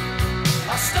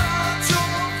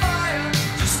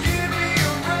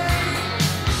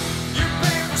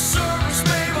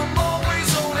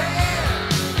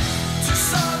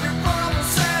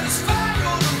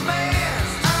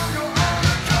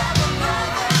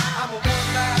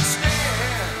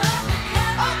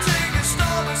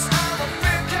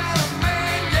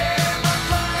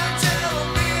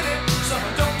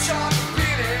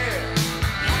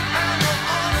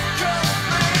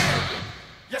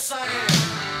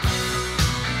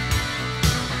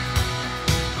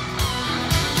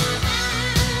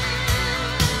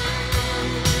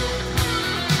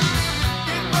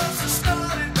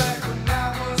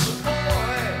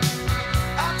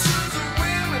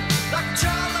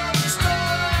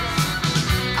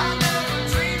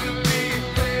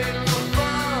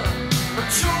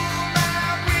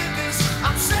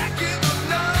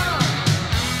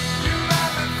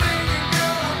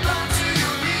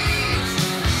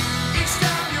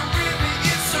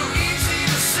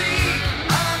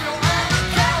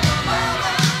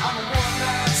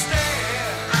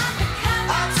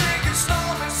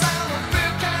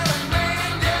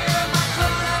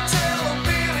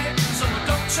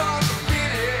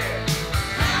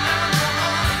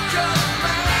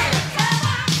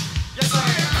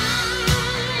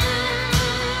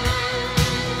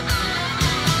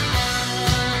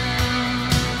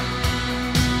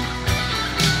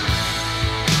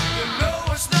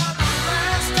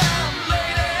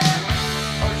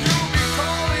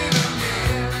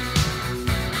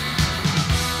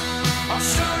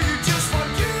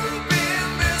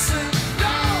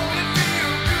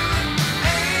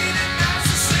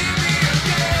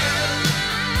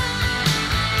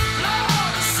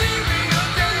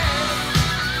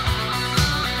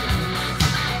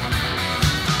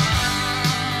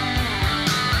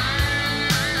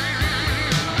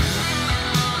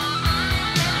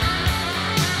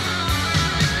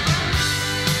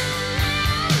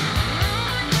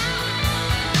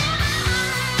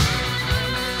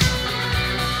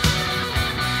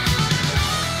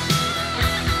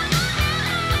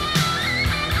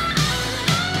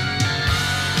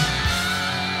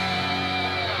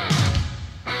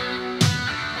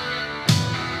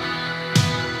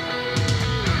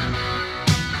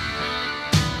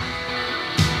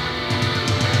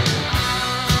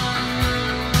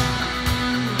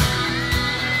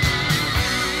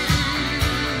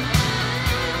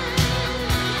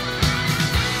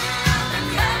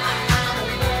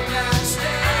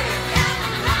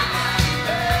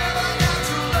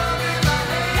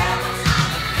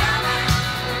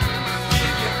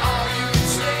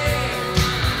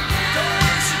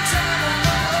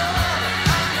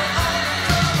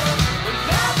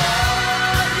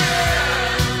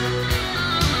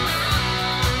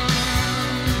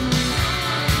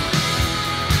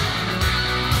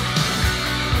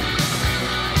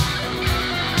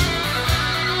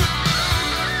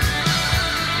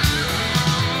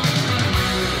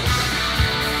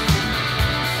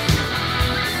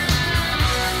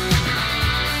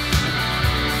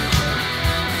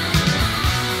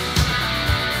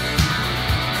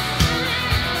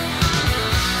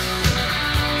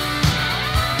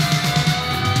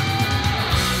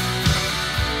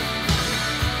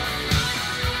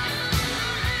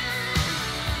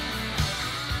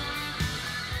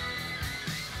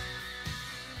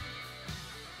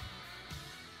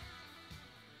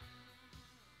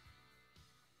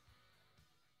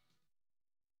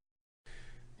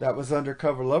That was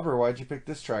Undercover Lover. Why'd you pick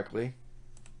this track, Lee?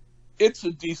 It's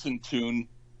a decent tune.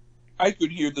 I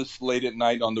could hear this late at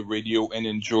night on the radio and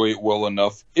enjoy it well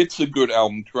enough. It's a good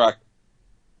album track.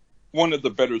 One of the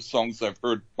better songs I've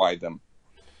heard by them.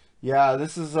 Yeah,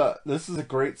 this is a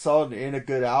great song and a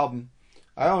good album.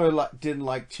 I only didn't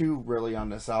like 2 really on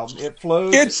this album. It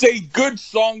flows. It's a good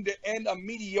song to end a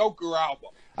mediocre album.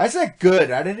 I said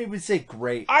good. I didn't even say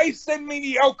great. I said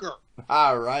mediocre.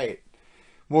 All right.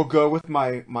 We'll go with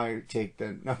my take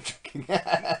then. No, I'm joking.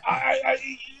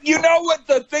 You know what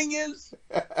the thing is?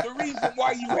 The reason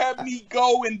why you have me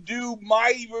go and do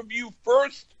my review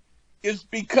first is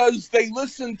because they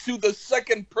listen to the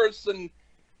second person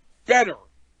better.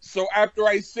 So after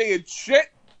I say it's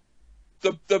shit,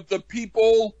 the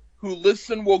people who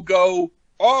listen will go,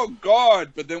 oh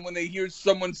God, but then when they hear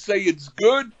someone say it's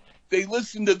good, they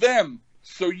listen to them.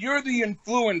 So you're the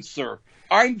influencer.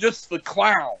 I'm just the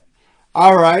clown.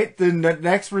 All right, then the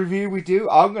next review we do,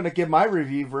 I'm going to give my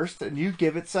review first, and you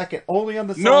give it second, only on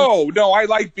the songs. No, I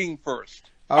like being first.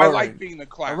 I like being the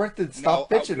clown. All right, then stop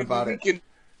bitching about it.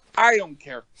 I don't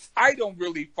care. I don't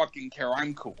really fucking care.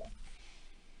 I'm cool.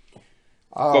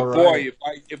 All but right.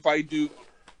 boy, if I do,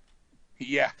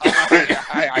 yeah,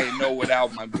 I know what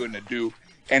album I'm going to do,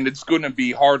 and it's going to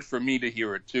be hard for me to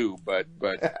hear it too. But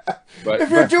if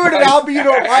you're doing an album you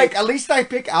don't like, at least I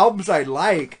pick albums I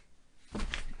like.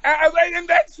 And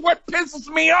that's what pisses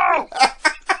me off.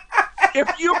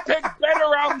 If you pick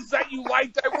better albums that you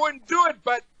liked, I wouldn't do it.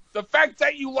 But the fact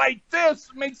that you like this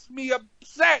makes me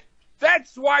upset.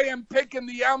 That's why I'm picking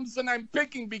the albums that I'm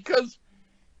picking, because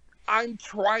I'm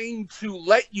trying to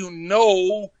let you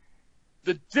know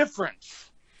the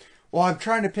difference. Well, I'm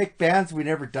trying to pick bands we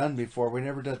never done before. We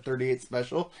never done 38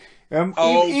 Special.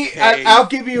 Okay. I'll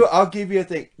give you a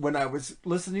thing. When I was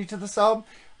listening to this album,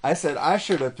 I said I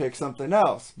should have picked something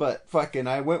else, but fucking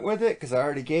I went with it because I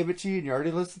already gave it to you and you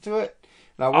already listened to it.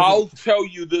 And I'll tell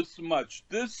you this much.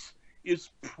 This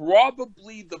is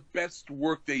probably the best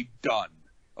work they've done.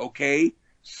 Okay?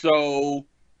 So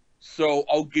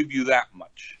I'll give you that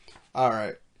much. All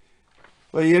right.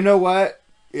 Well, you know what?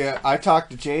 Yeah, I talked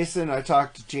to Jason. I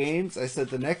talked to James. I said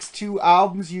the next 2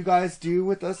 albums you guys do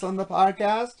with us on the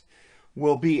podcast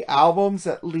will be albums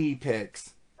that Lee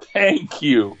picks. Thank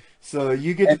you. So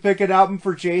you get to pick an album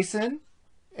for Jason,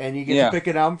 and you get to pick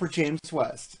an album for James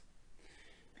West.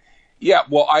 Yeah,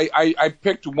 well, I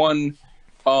picked one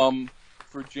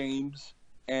for James,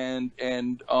 and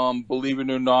believe it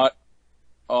or not,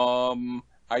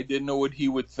 I didn't know what he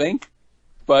would think,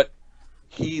 but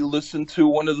he listened to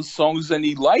one of the songs and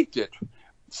he liked it.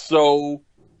 So,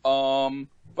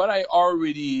 but I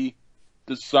already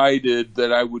decided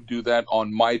that I would do that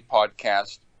on my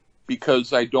podcast,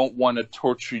 because I don't want to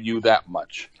torture you that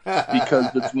much, because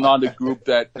it's not a group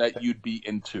that you'd be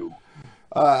into.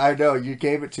 I know, you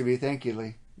gave it to me. Thank you,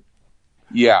 Lee.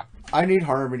 Yeah. I need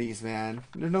harmonies, man.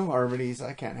 There's no harmonies.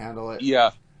 I can't handle it.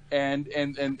 Yeah. And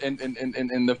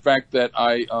the fact that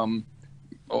I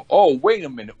wait a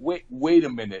minute. Wait a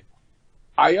minute.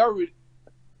 I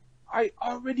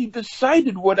already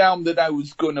decided what album that I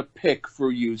was going to pick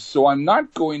for you, so I'm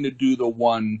not going to do the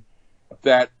one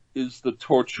that is the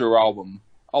torture album.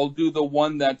 I'll do the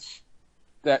one that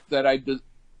I did.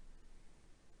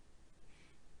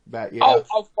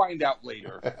 I'll find out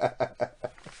later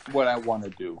what I want to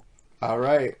do. All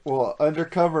right. Well,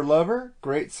 Undercover Lover,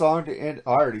 great song to end.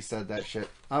 I already said that shit.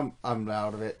 I'm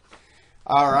out of it.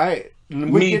 All right.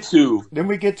 Me too. Then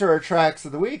we get to our tracks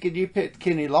of the week, and you picked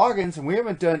Kenny Loggins, and we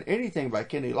haven't done anything by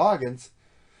Kenny Loggins.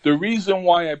 The reason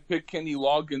why I picked Kenny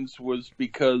Loggins was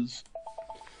because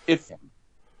it's.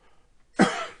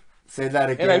 Say that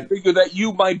again. And I figure that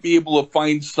you might be able to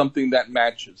find something that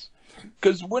matches.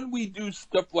 Because when we do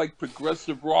stuff like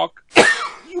progressive rock,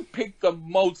 you pick the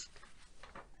most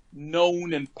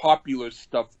known and popular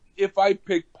stuff. If I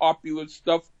pick popular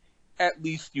stuff, at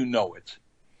least you know it.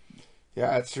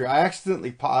 Yeah, that's true. I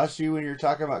accidentally paused you when you were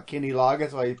talking about Kenny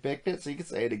Loggins while you picked it, so you can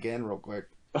say it again real quick.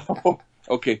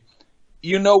 Okay.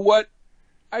 You know what?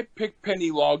 I picked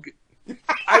Kenny Loggins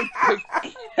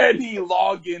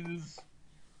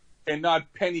and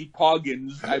not Penny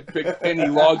Poggins. I picked Kenny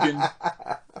Loggins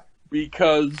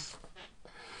because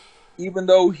even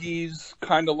though he's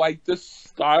kind of like this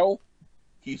style,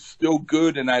 he's still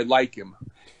good and I like him.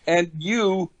 And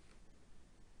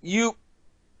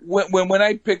when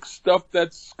I pick stuff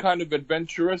that's kind of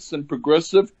adventurous and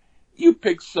progressive, you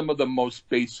pick some of the most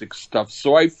basic stuff.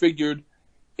 So I figured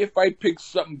if I pick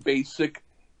something basic,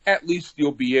 at least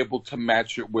you'll be able to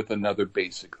match it with another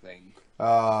basic thing.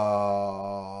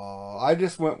 I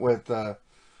just went with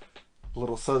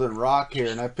little Southern rock here,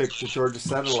 and I picked the Georgia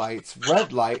Satellites,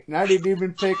 Red Light, and I didn't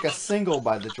even pick a single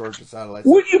by the Georgia Satellites.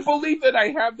 Would you believe that I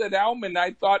have that album and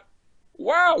I thought,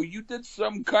 wow, you did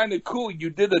some kind of cool. You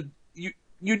did a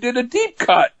deep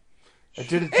cut. I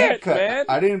did a Shit, deep cut. man.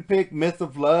 I didn't pick Myth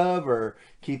of Love or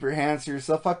Keep Your Hands to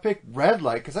Yourself. I picked Red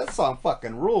Light because that song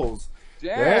fucking rules.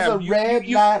 Damn, There's a red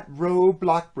you- light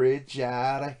roadblock bridge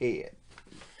out ahead.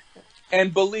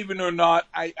 And believe it or not,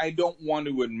 I don't want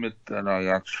to admit that I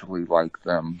actually like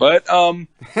them. But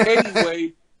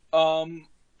anyway,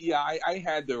 yeah, I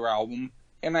had their album,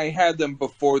 and I had them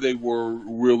before they were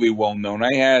really well known.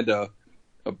 I had a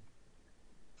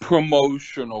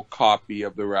promotional copy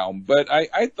of their album, but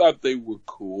I thought they were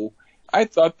cool. I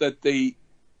thought that they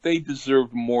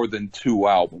deserved more than 2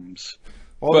 albums.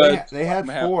 Well, But they had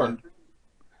something 4. happened.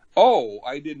 Oh,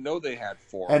 I didn't know they had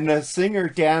 4. And the singer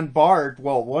Dan Bard,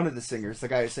 well, one of the singers, the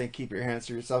guy who sang "Keep Your Hands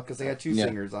to Yourself," because they had 2 Yeah.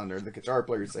 singers on there. The guitar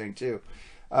player sang too.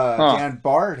 Huh. Dan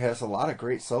Bard has a lot of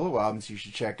great solo albums you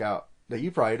should check out that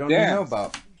you probably don't even Yeah. know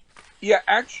about. Yeah,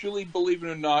 actually, believe it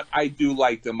or not, I do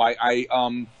like them.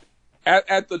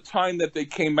 At the time that they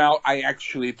came out, I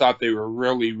actually thought they were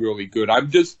really, really good.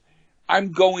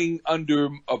 I'm going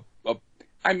under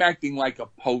I'm acting like a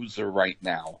poser right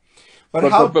now. But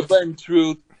how? But in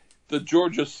truth, the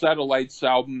Georgia Satellites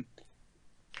album,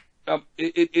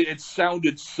 it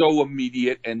sounded so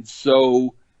immediate and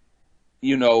so,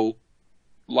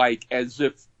 like as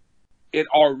if it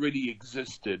already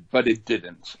existed, but it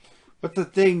didn't. But the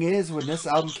thing is, when this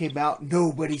album came out,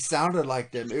 nobody sounded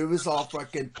like them. It was all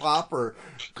fucking pop or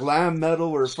glam metal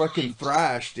or fucking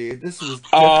thrash, dude. This was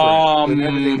different than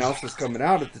everything else was coming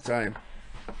out at the time.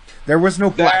 There was no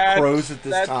Black Crowes at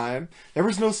this time. There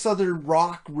was no Southern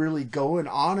rock really going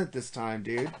on at this time,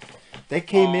 dude. They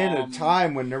came in at a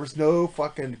time when there was no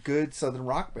fucking good Southern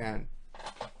rock band.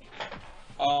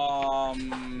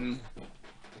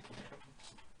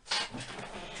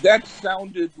 That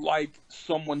sounded like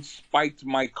someone spiked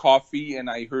my coffee and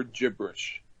I heard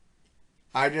gibberish.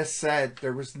 I just said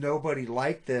there was nobody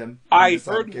like them. when I this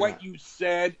album heard came what out. you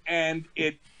said and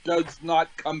it does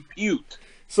not compute.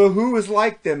 So who was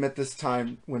like them at this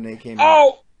time when they came out?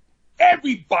 Oh,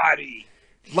 everybody!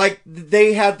 Like,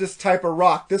 they had this type of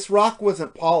rock. This rock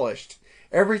wasn't polished.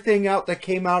 Everything out that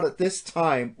came out at this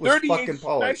time was 38 fucking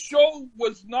polished. Special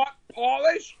was not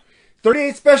polished?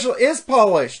 38 Special is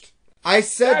polished. I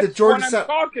said That's the Georgia what I'm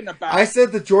talking about. I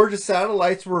said the Georgia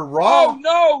Satellites were raw.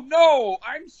 Oh, no,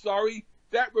 I'm sorry.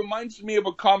 That reminds me of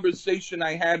a conversation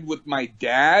I had with my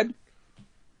dad.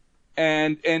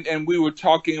 And we were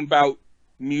talking about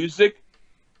music.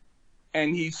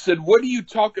 And he said, what are you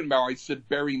talking about? I said,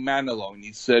 Barry Manilow. And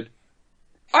he said,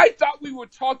 I thought we were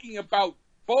talking about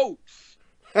boats.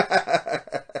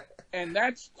 And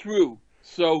that's true.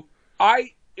 So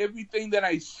everything that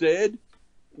I said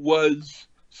was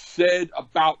said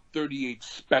about 38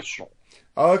 Special.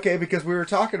 Okay, because we were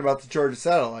talking about the Georgia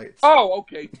Satellites. Oh,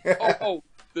 okay.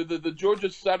 The Georgia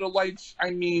Satellites, I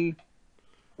mean,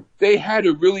 they had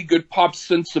a really good pop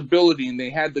sensibility, and they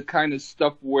had the kind of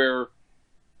stuff where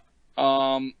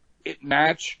it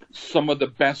matched some of the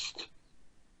best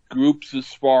groups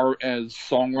as far as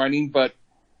songwriting, but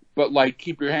like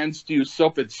Keep Your Hands to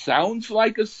Yourself, it sounds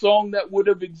like a song that would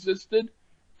have existed,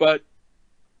 but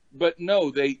no,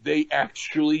 they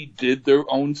actually did their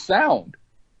own sound.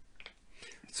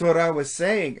 That's what I was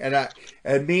saying,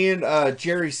 and me and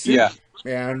Jerry Soup, Yeah.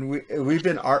 man, we've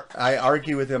been I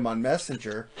argue with him on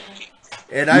Messenger,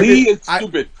 and Lee is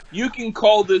stupid. You can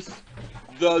call this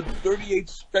the 38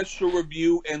 Special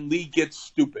Review, and Lee gets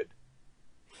stupid.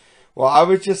 Well, I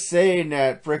was just saying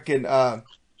that frickin'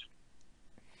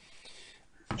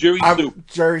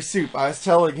 Jerry Soup. I was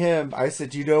telling him, I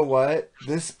said, you know what?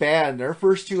 This band, their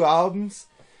first 2 albums,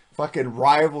 fucking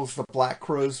rivals the Black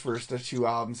Crowes' first 2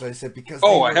 albums. I said, because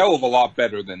a hell of a lot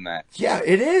better than that. Yeah,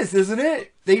 it is, isn't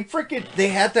it? They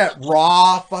had that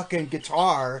raw fucking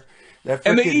guitar.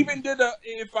 And they even did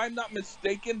if I'm not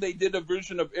mistaken, they did a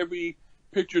version of Every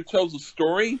Picture Tells a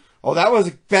Story. Oh, that was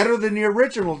better than the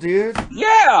original, dude.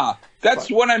 Yeah, that's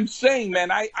what I'm saying,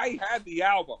 man. I had the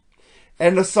album.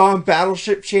 And the song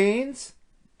Battleship Chains.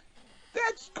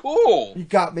 That's cool. You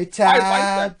got me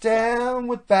tied down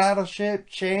with battleship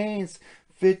chains,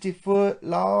 50 foot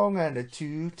long and a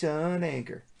 2-ton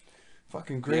anchor.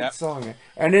 Fucking great song.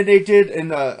 And then they did in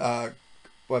the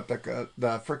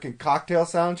freaking Cocktail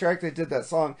soundtrack, they did that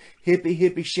song Hippie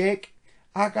Hippie Shake.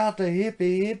 I got the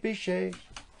hippie hippie shake.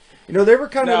 You know, they were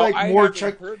kind of like more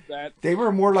Chuck. They were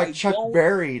more like Chuck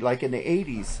Berry, like in the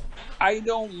 80s. I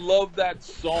don't love that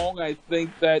song. I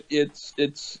think that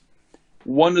it's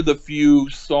one of the few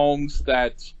songs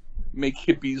that make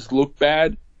hippies look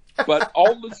bad. but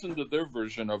I'll listen to their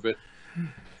version of it.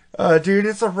 Dude,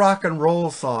 it's a rock and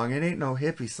roll song. It ain't no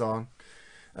hippie song.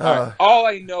 All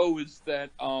I know is that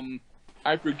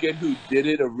I forget who did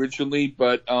it originally,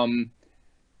 but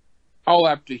I'll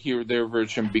have to hear their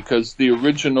version because the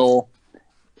original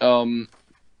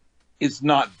is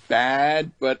not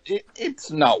bad, but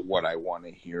it's not what I want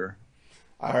to hear.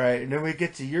 All right, and then we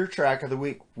get to your track of the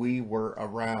week. We Were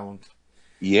Around.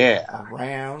 Yeah.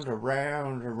 Around,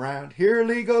 around, around. Here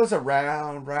Lee goes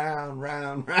around, round,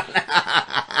 round, round.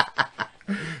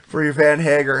 For you Van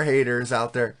Hager haters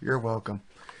out there, you're welcome.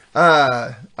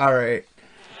 All right.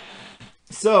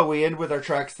 So we end with our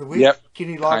tracks of the week. Yep.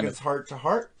 Kenny Loggins' Heart to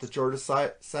Heart, the Georgia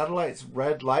Satellites'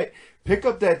 Red Light. Pick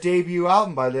up that debut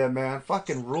album by them, man.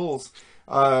 Fucking rules.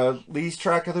 Lee's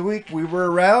track of the week, We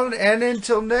Were Around. And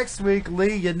until next week,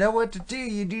 Lee, you know what to do.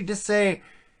 You need to say,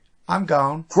 I'm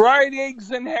gone. Fried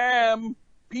eggs and ham.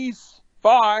 Peace.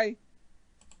 Bye.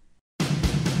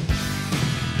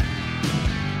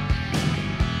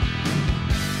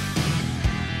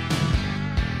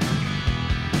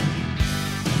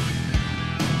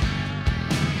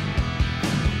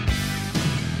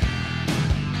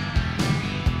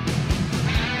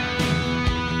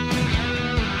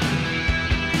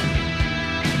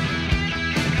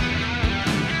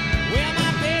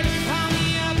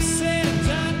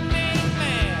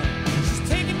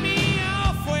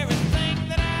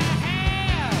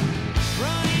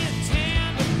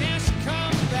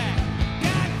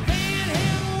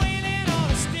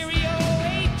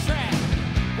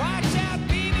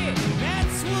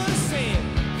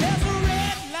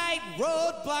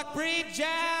 Bridge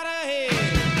out ahead.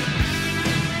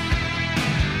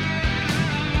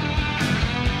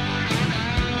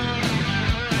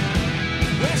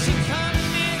 Well, she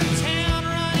coming into town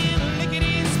running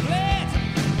lickety-split,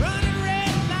 running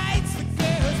red lights, the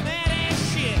girl's mad as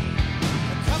shit.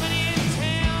 Coming in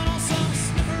town on some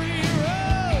slippery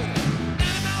road,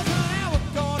 90 miles an hour,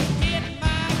 gonna get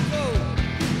my gold.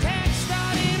 Tag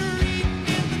started reading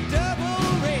in the double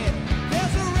red.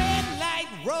 There's a red light,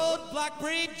 roadblock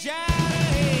bridge out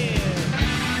ahead.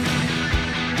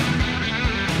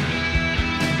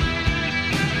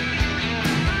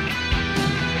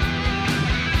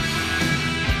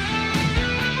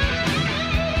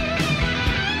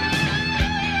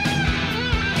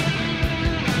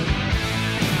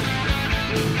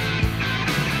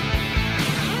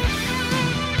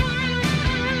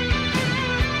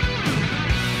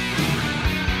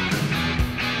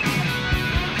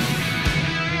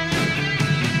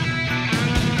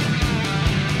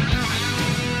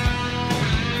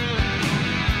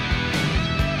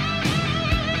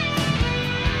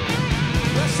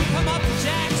 Well, she come up to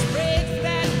Jack's Bridge,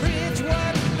 that bridge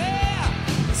wasn't there.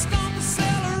 The stomp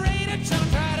accelerator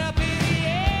jumped right up in the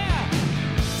air.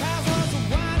 Tires was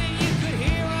whining, you could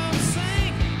hear 'em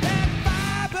sing. That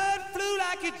firebird flew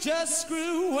like it just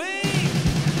grew wings.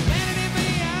 Landed in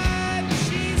the eye,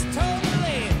 she's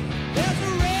totally. There's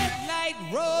a red light,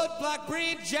 roadblock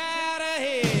bridge out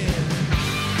ahead.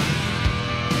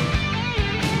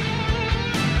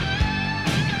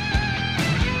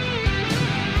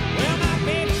 Well, my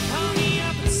baby called me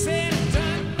up and said it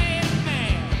done made a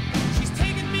man. She's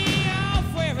taking me off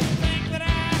for everything that I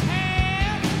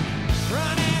have.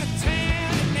 Run out of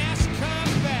town and now she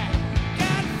comes back.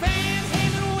 Got fans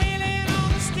hanging wheeling on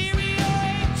the stereo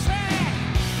 8-track.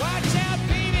 Watch out,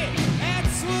 baby,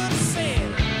 that's what I said.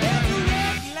 There's a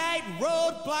red light,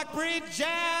 roadblock bridge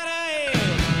out ahead.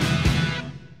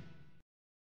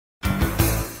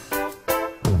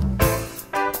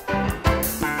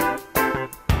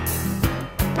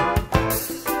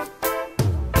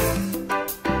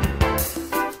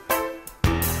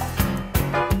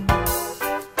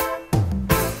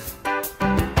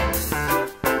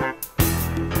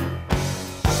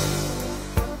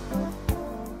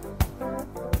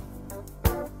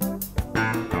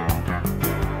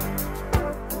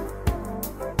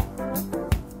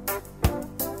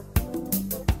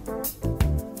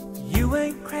 You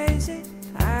ain't crazy,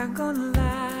 I'm gonna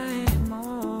lie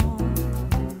more.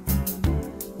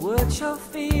 What you're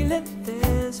feeling,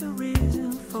 there's a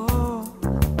reason for.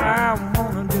 I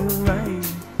wanna do right.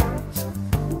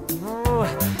 Oh,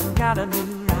 gotta do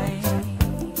right.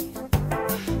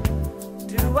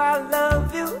 Do I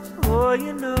love you? Oh,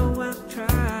 you know I've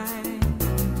tried.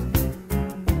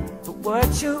 But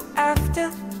what you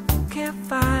after, can't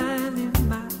find in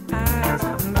my eyes.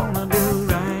 I'm gonna do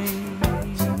right.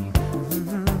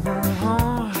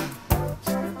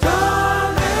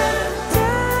 Darling,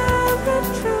 tell the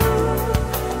truth.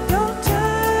 Don't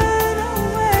turn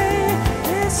away.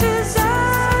 This is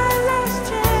our last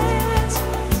chance.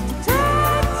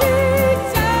 Time to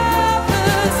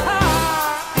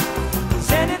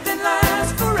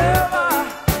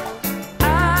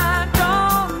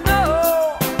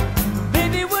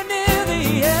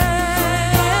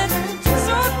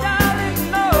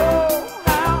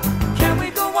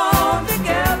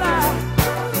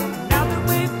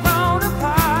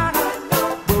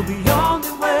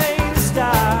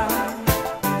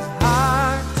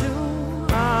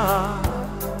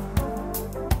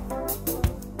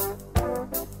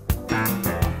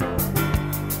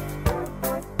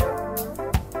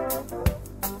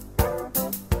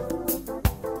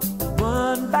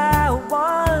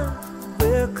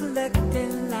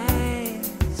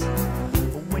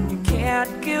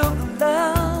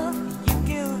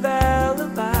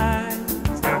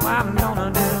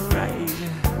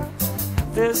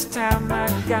this time I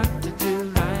got to do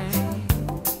right.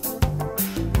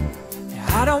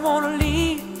 I don't wanna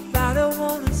leave, I don't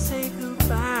wanna say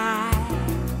goodbye.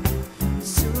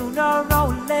 Sooner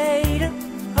or later,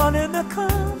 honey, there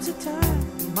comes a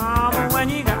time, mama, when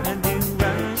you gotta do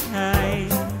right.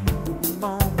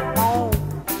 Boom, boom.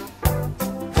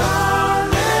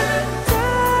 Darling,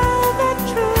 tell the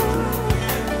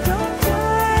truth, don't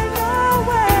turn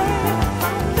away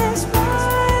from this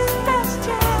one last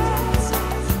chance.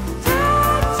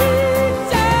 Time to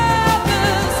tell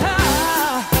us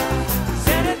how. Is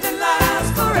anything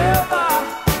lasts forever?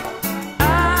 I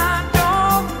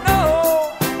don't know.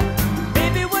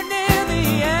 Maybe we're near the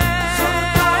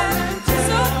end.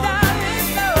 So darling,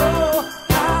 know.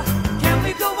 How can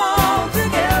we go on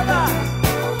together?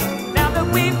 Now that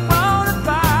we've grown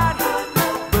apart,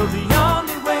 well, the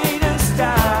only way to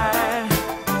start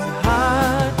is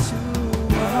heart to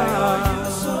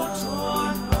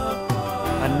heart.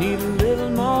 I need a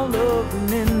little more loving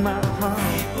in my heart.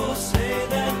 People say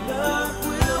that love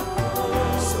will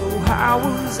grow. So how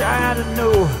was I to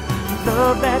know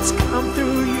love that's come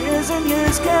through years and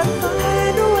years can't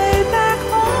find a way back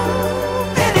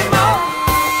home anymore?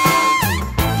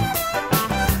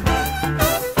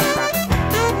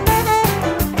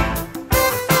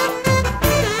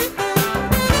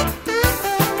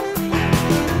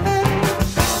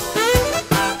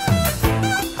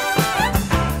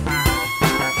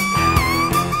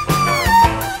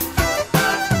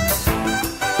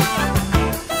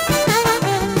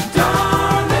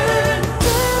 Darling,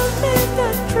 tell me the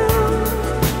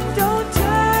truth. Don't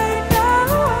turn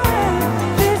away.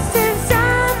 This is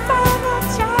our final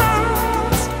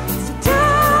chance. So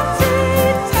tell me,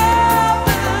 tell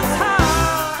us how.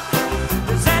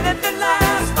 Does anything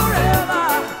last forever?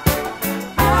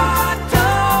 I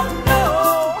don't know.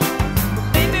 But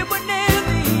maybe we're near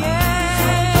the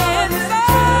end. So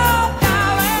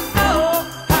darling, know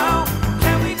how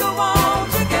can we go on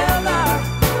together?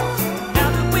 Now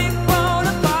that we've grown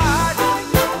apart,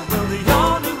 well, the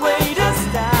only way to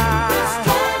start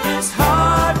is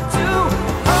heart to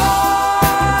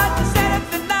heart. Is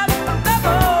anything last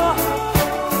forever?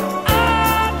 I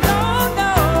don't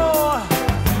know,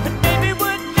 but maybe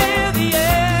we're near the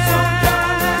end.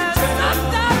 So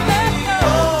darling,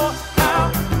 know how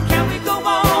can we go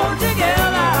on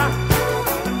together?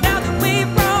 Now that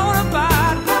we've grown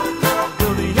apart,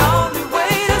 well, the only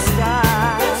way to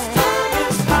start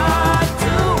is heart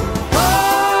to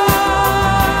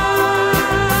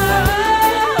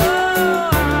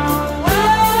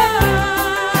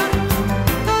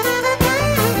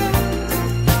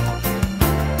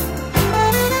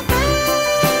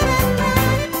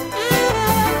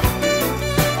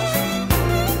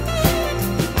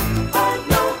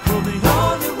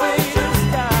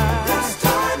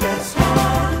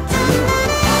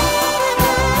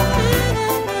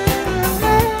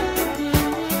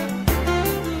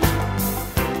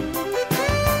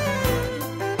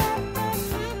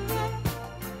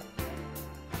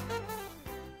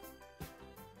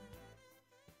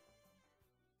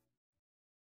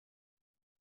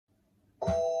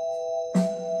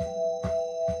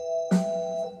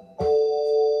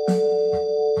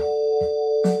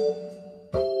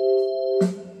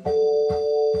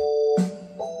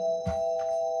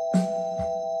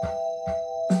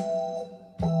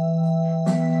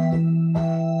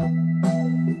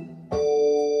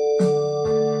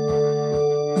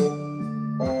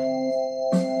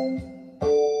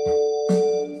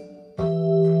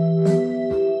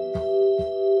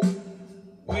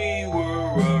We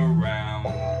were around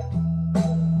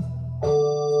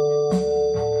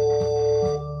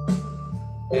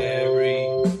every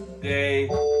day.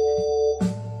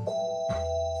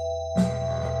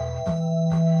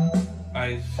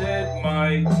 I said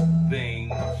my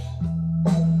things.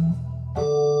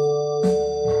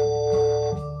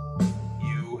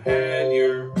 You had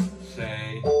your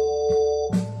say.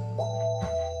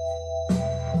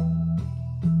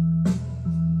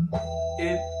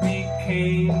 It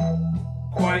became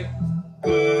quite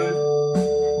good,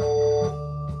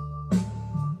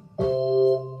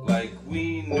 like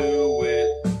we knew it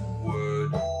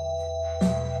would.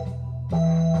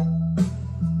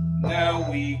 Now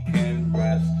we can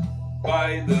rest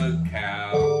by the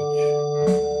couch,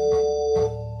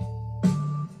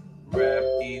 wrap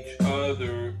each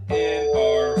other in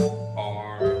our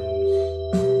arms,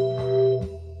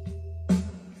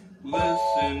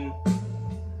 listen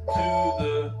to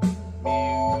the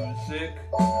music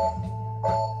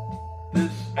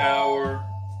this hour.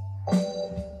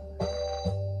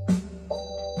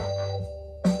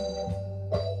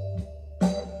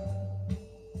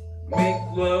 Make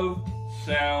love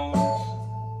sounds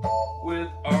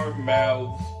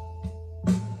mouths.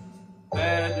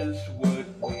 That is what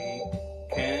we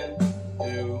can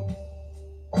do.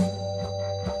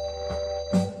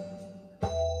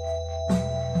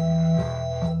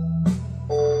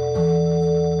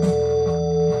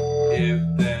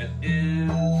 If that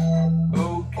is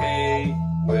okay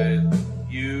with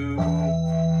you.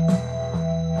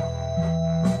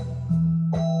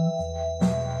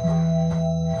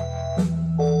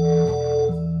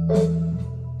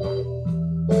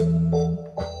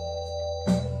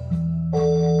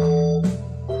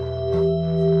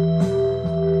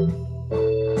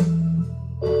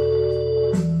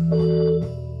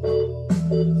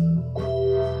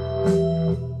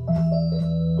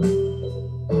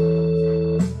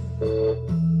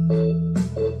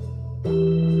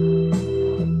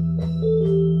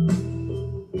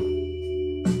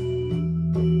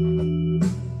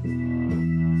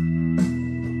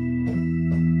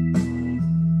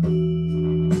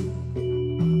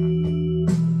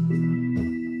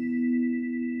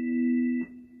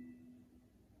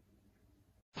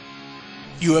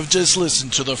 You have just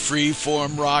listened to the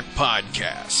Freeform Rock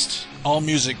Podcast. All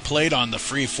music played on the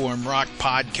Freeform Rock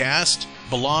Podcast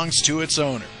belongs to its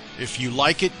owner. If you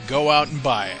like it, go out and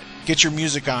buy it. Get your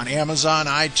music on Amazon,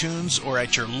 iTunes, or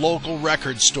at your local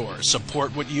record store.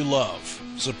 Support what you love.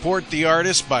 Support the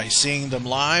artist by seeing them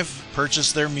live.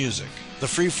 Purchase their music. The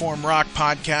Freeform Rock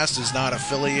Podcast is not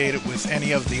affiliated with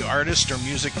any of the artists or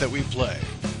music that we play.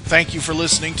 Thank you for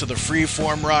listening to the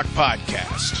Freeform Rock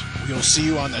Podcast. We'll see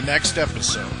you on the next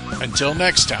episode. Until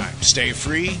next time, stay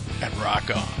free and rock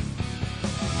on.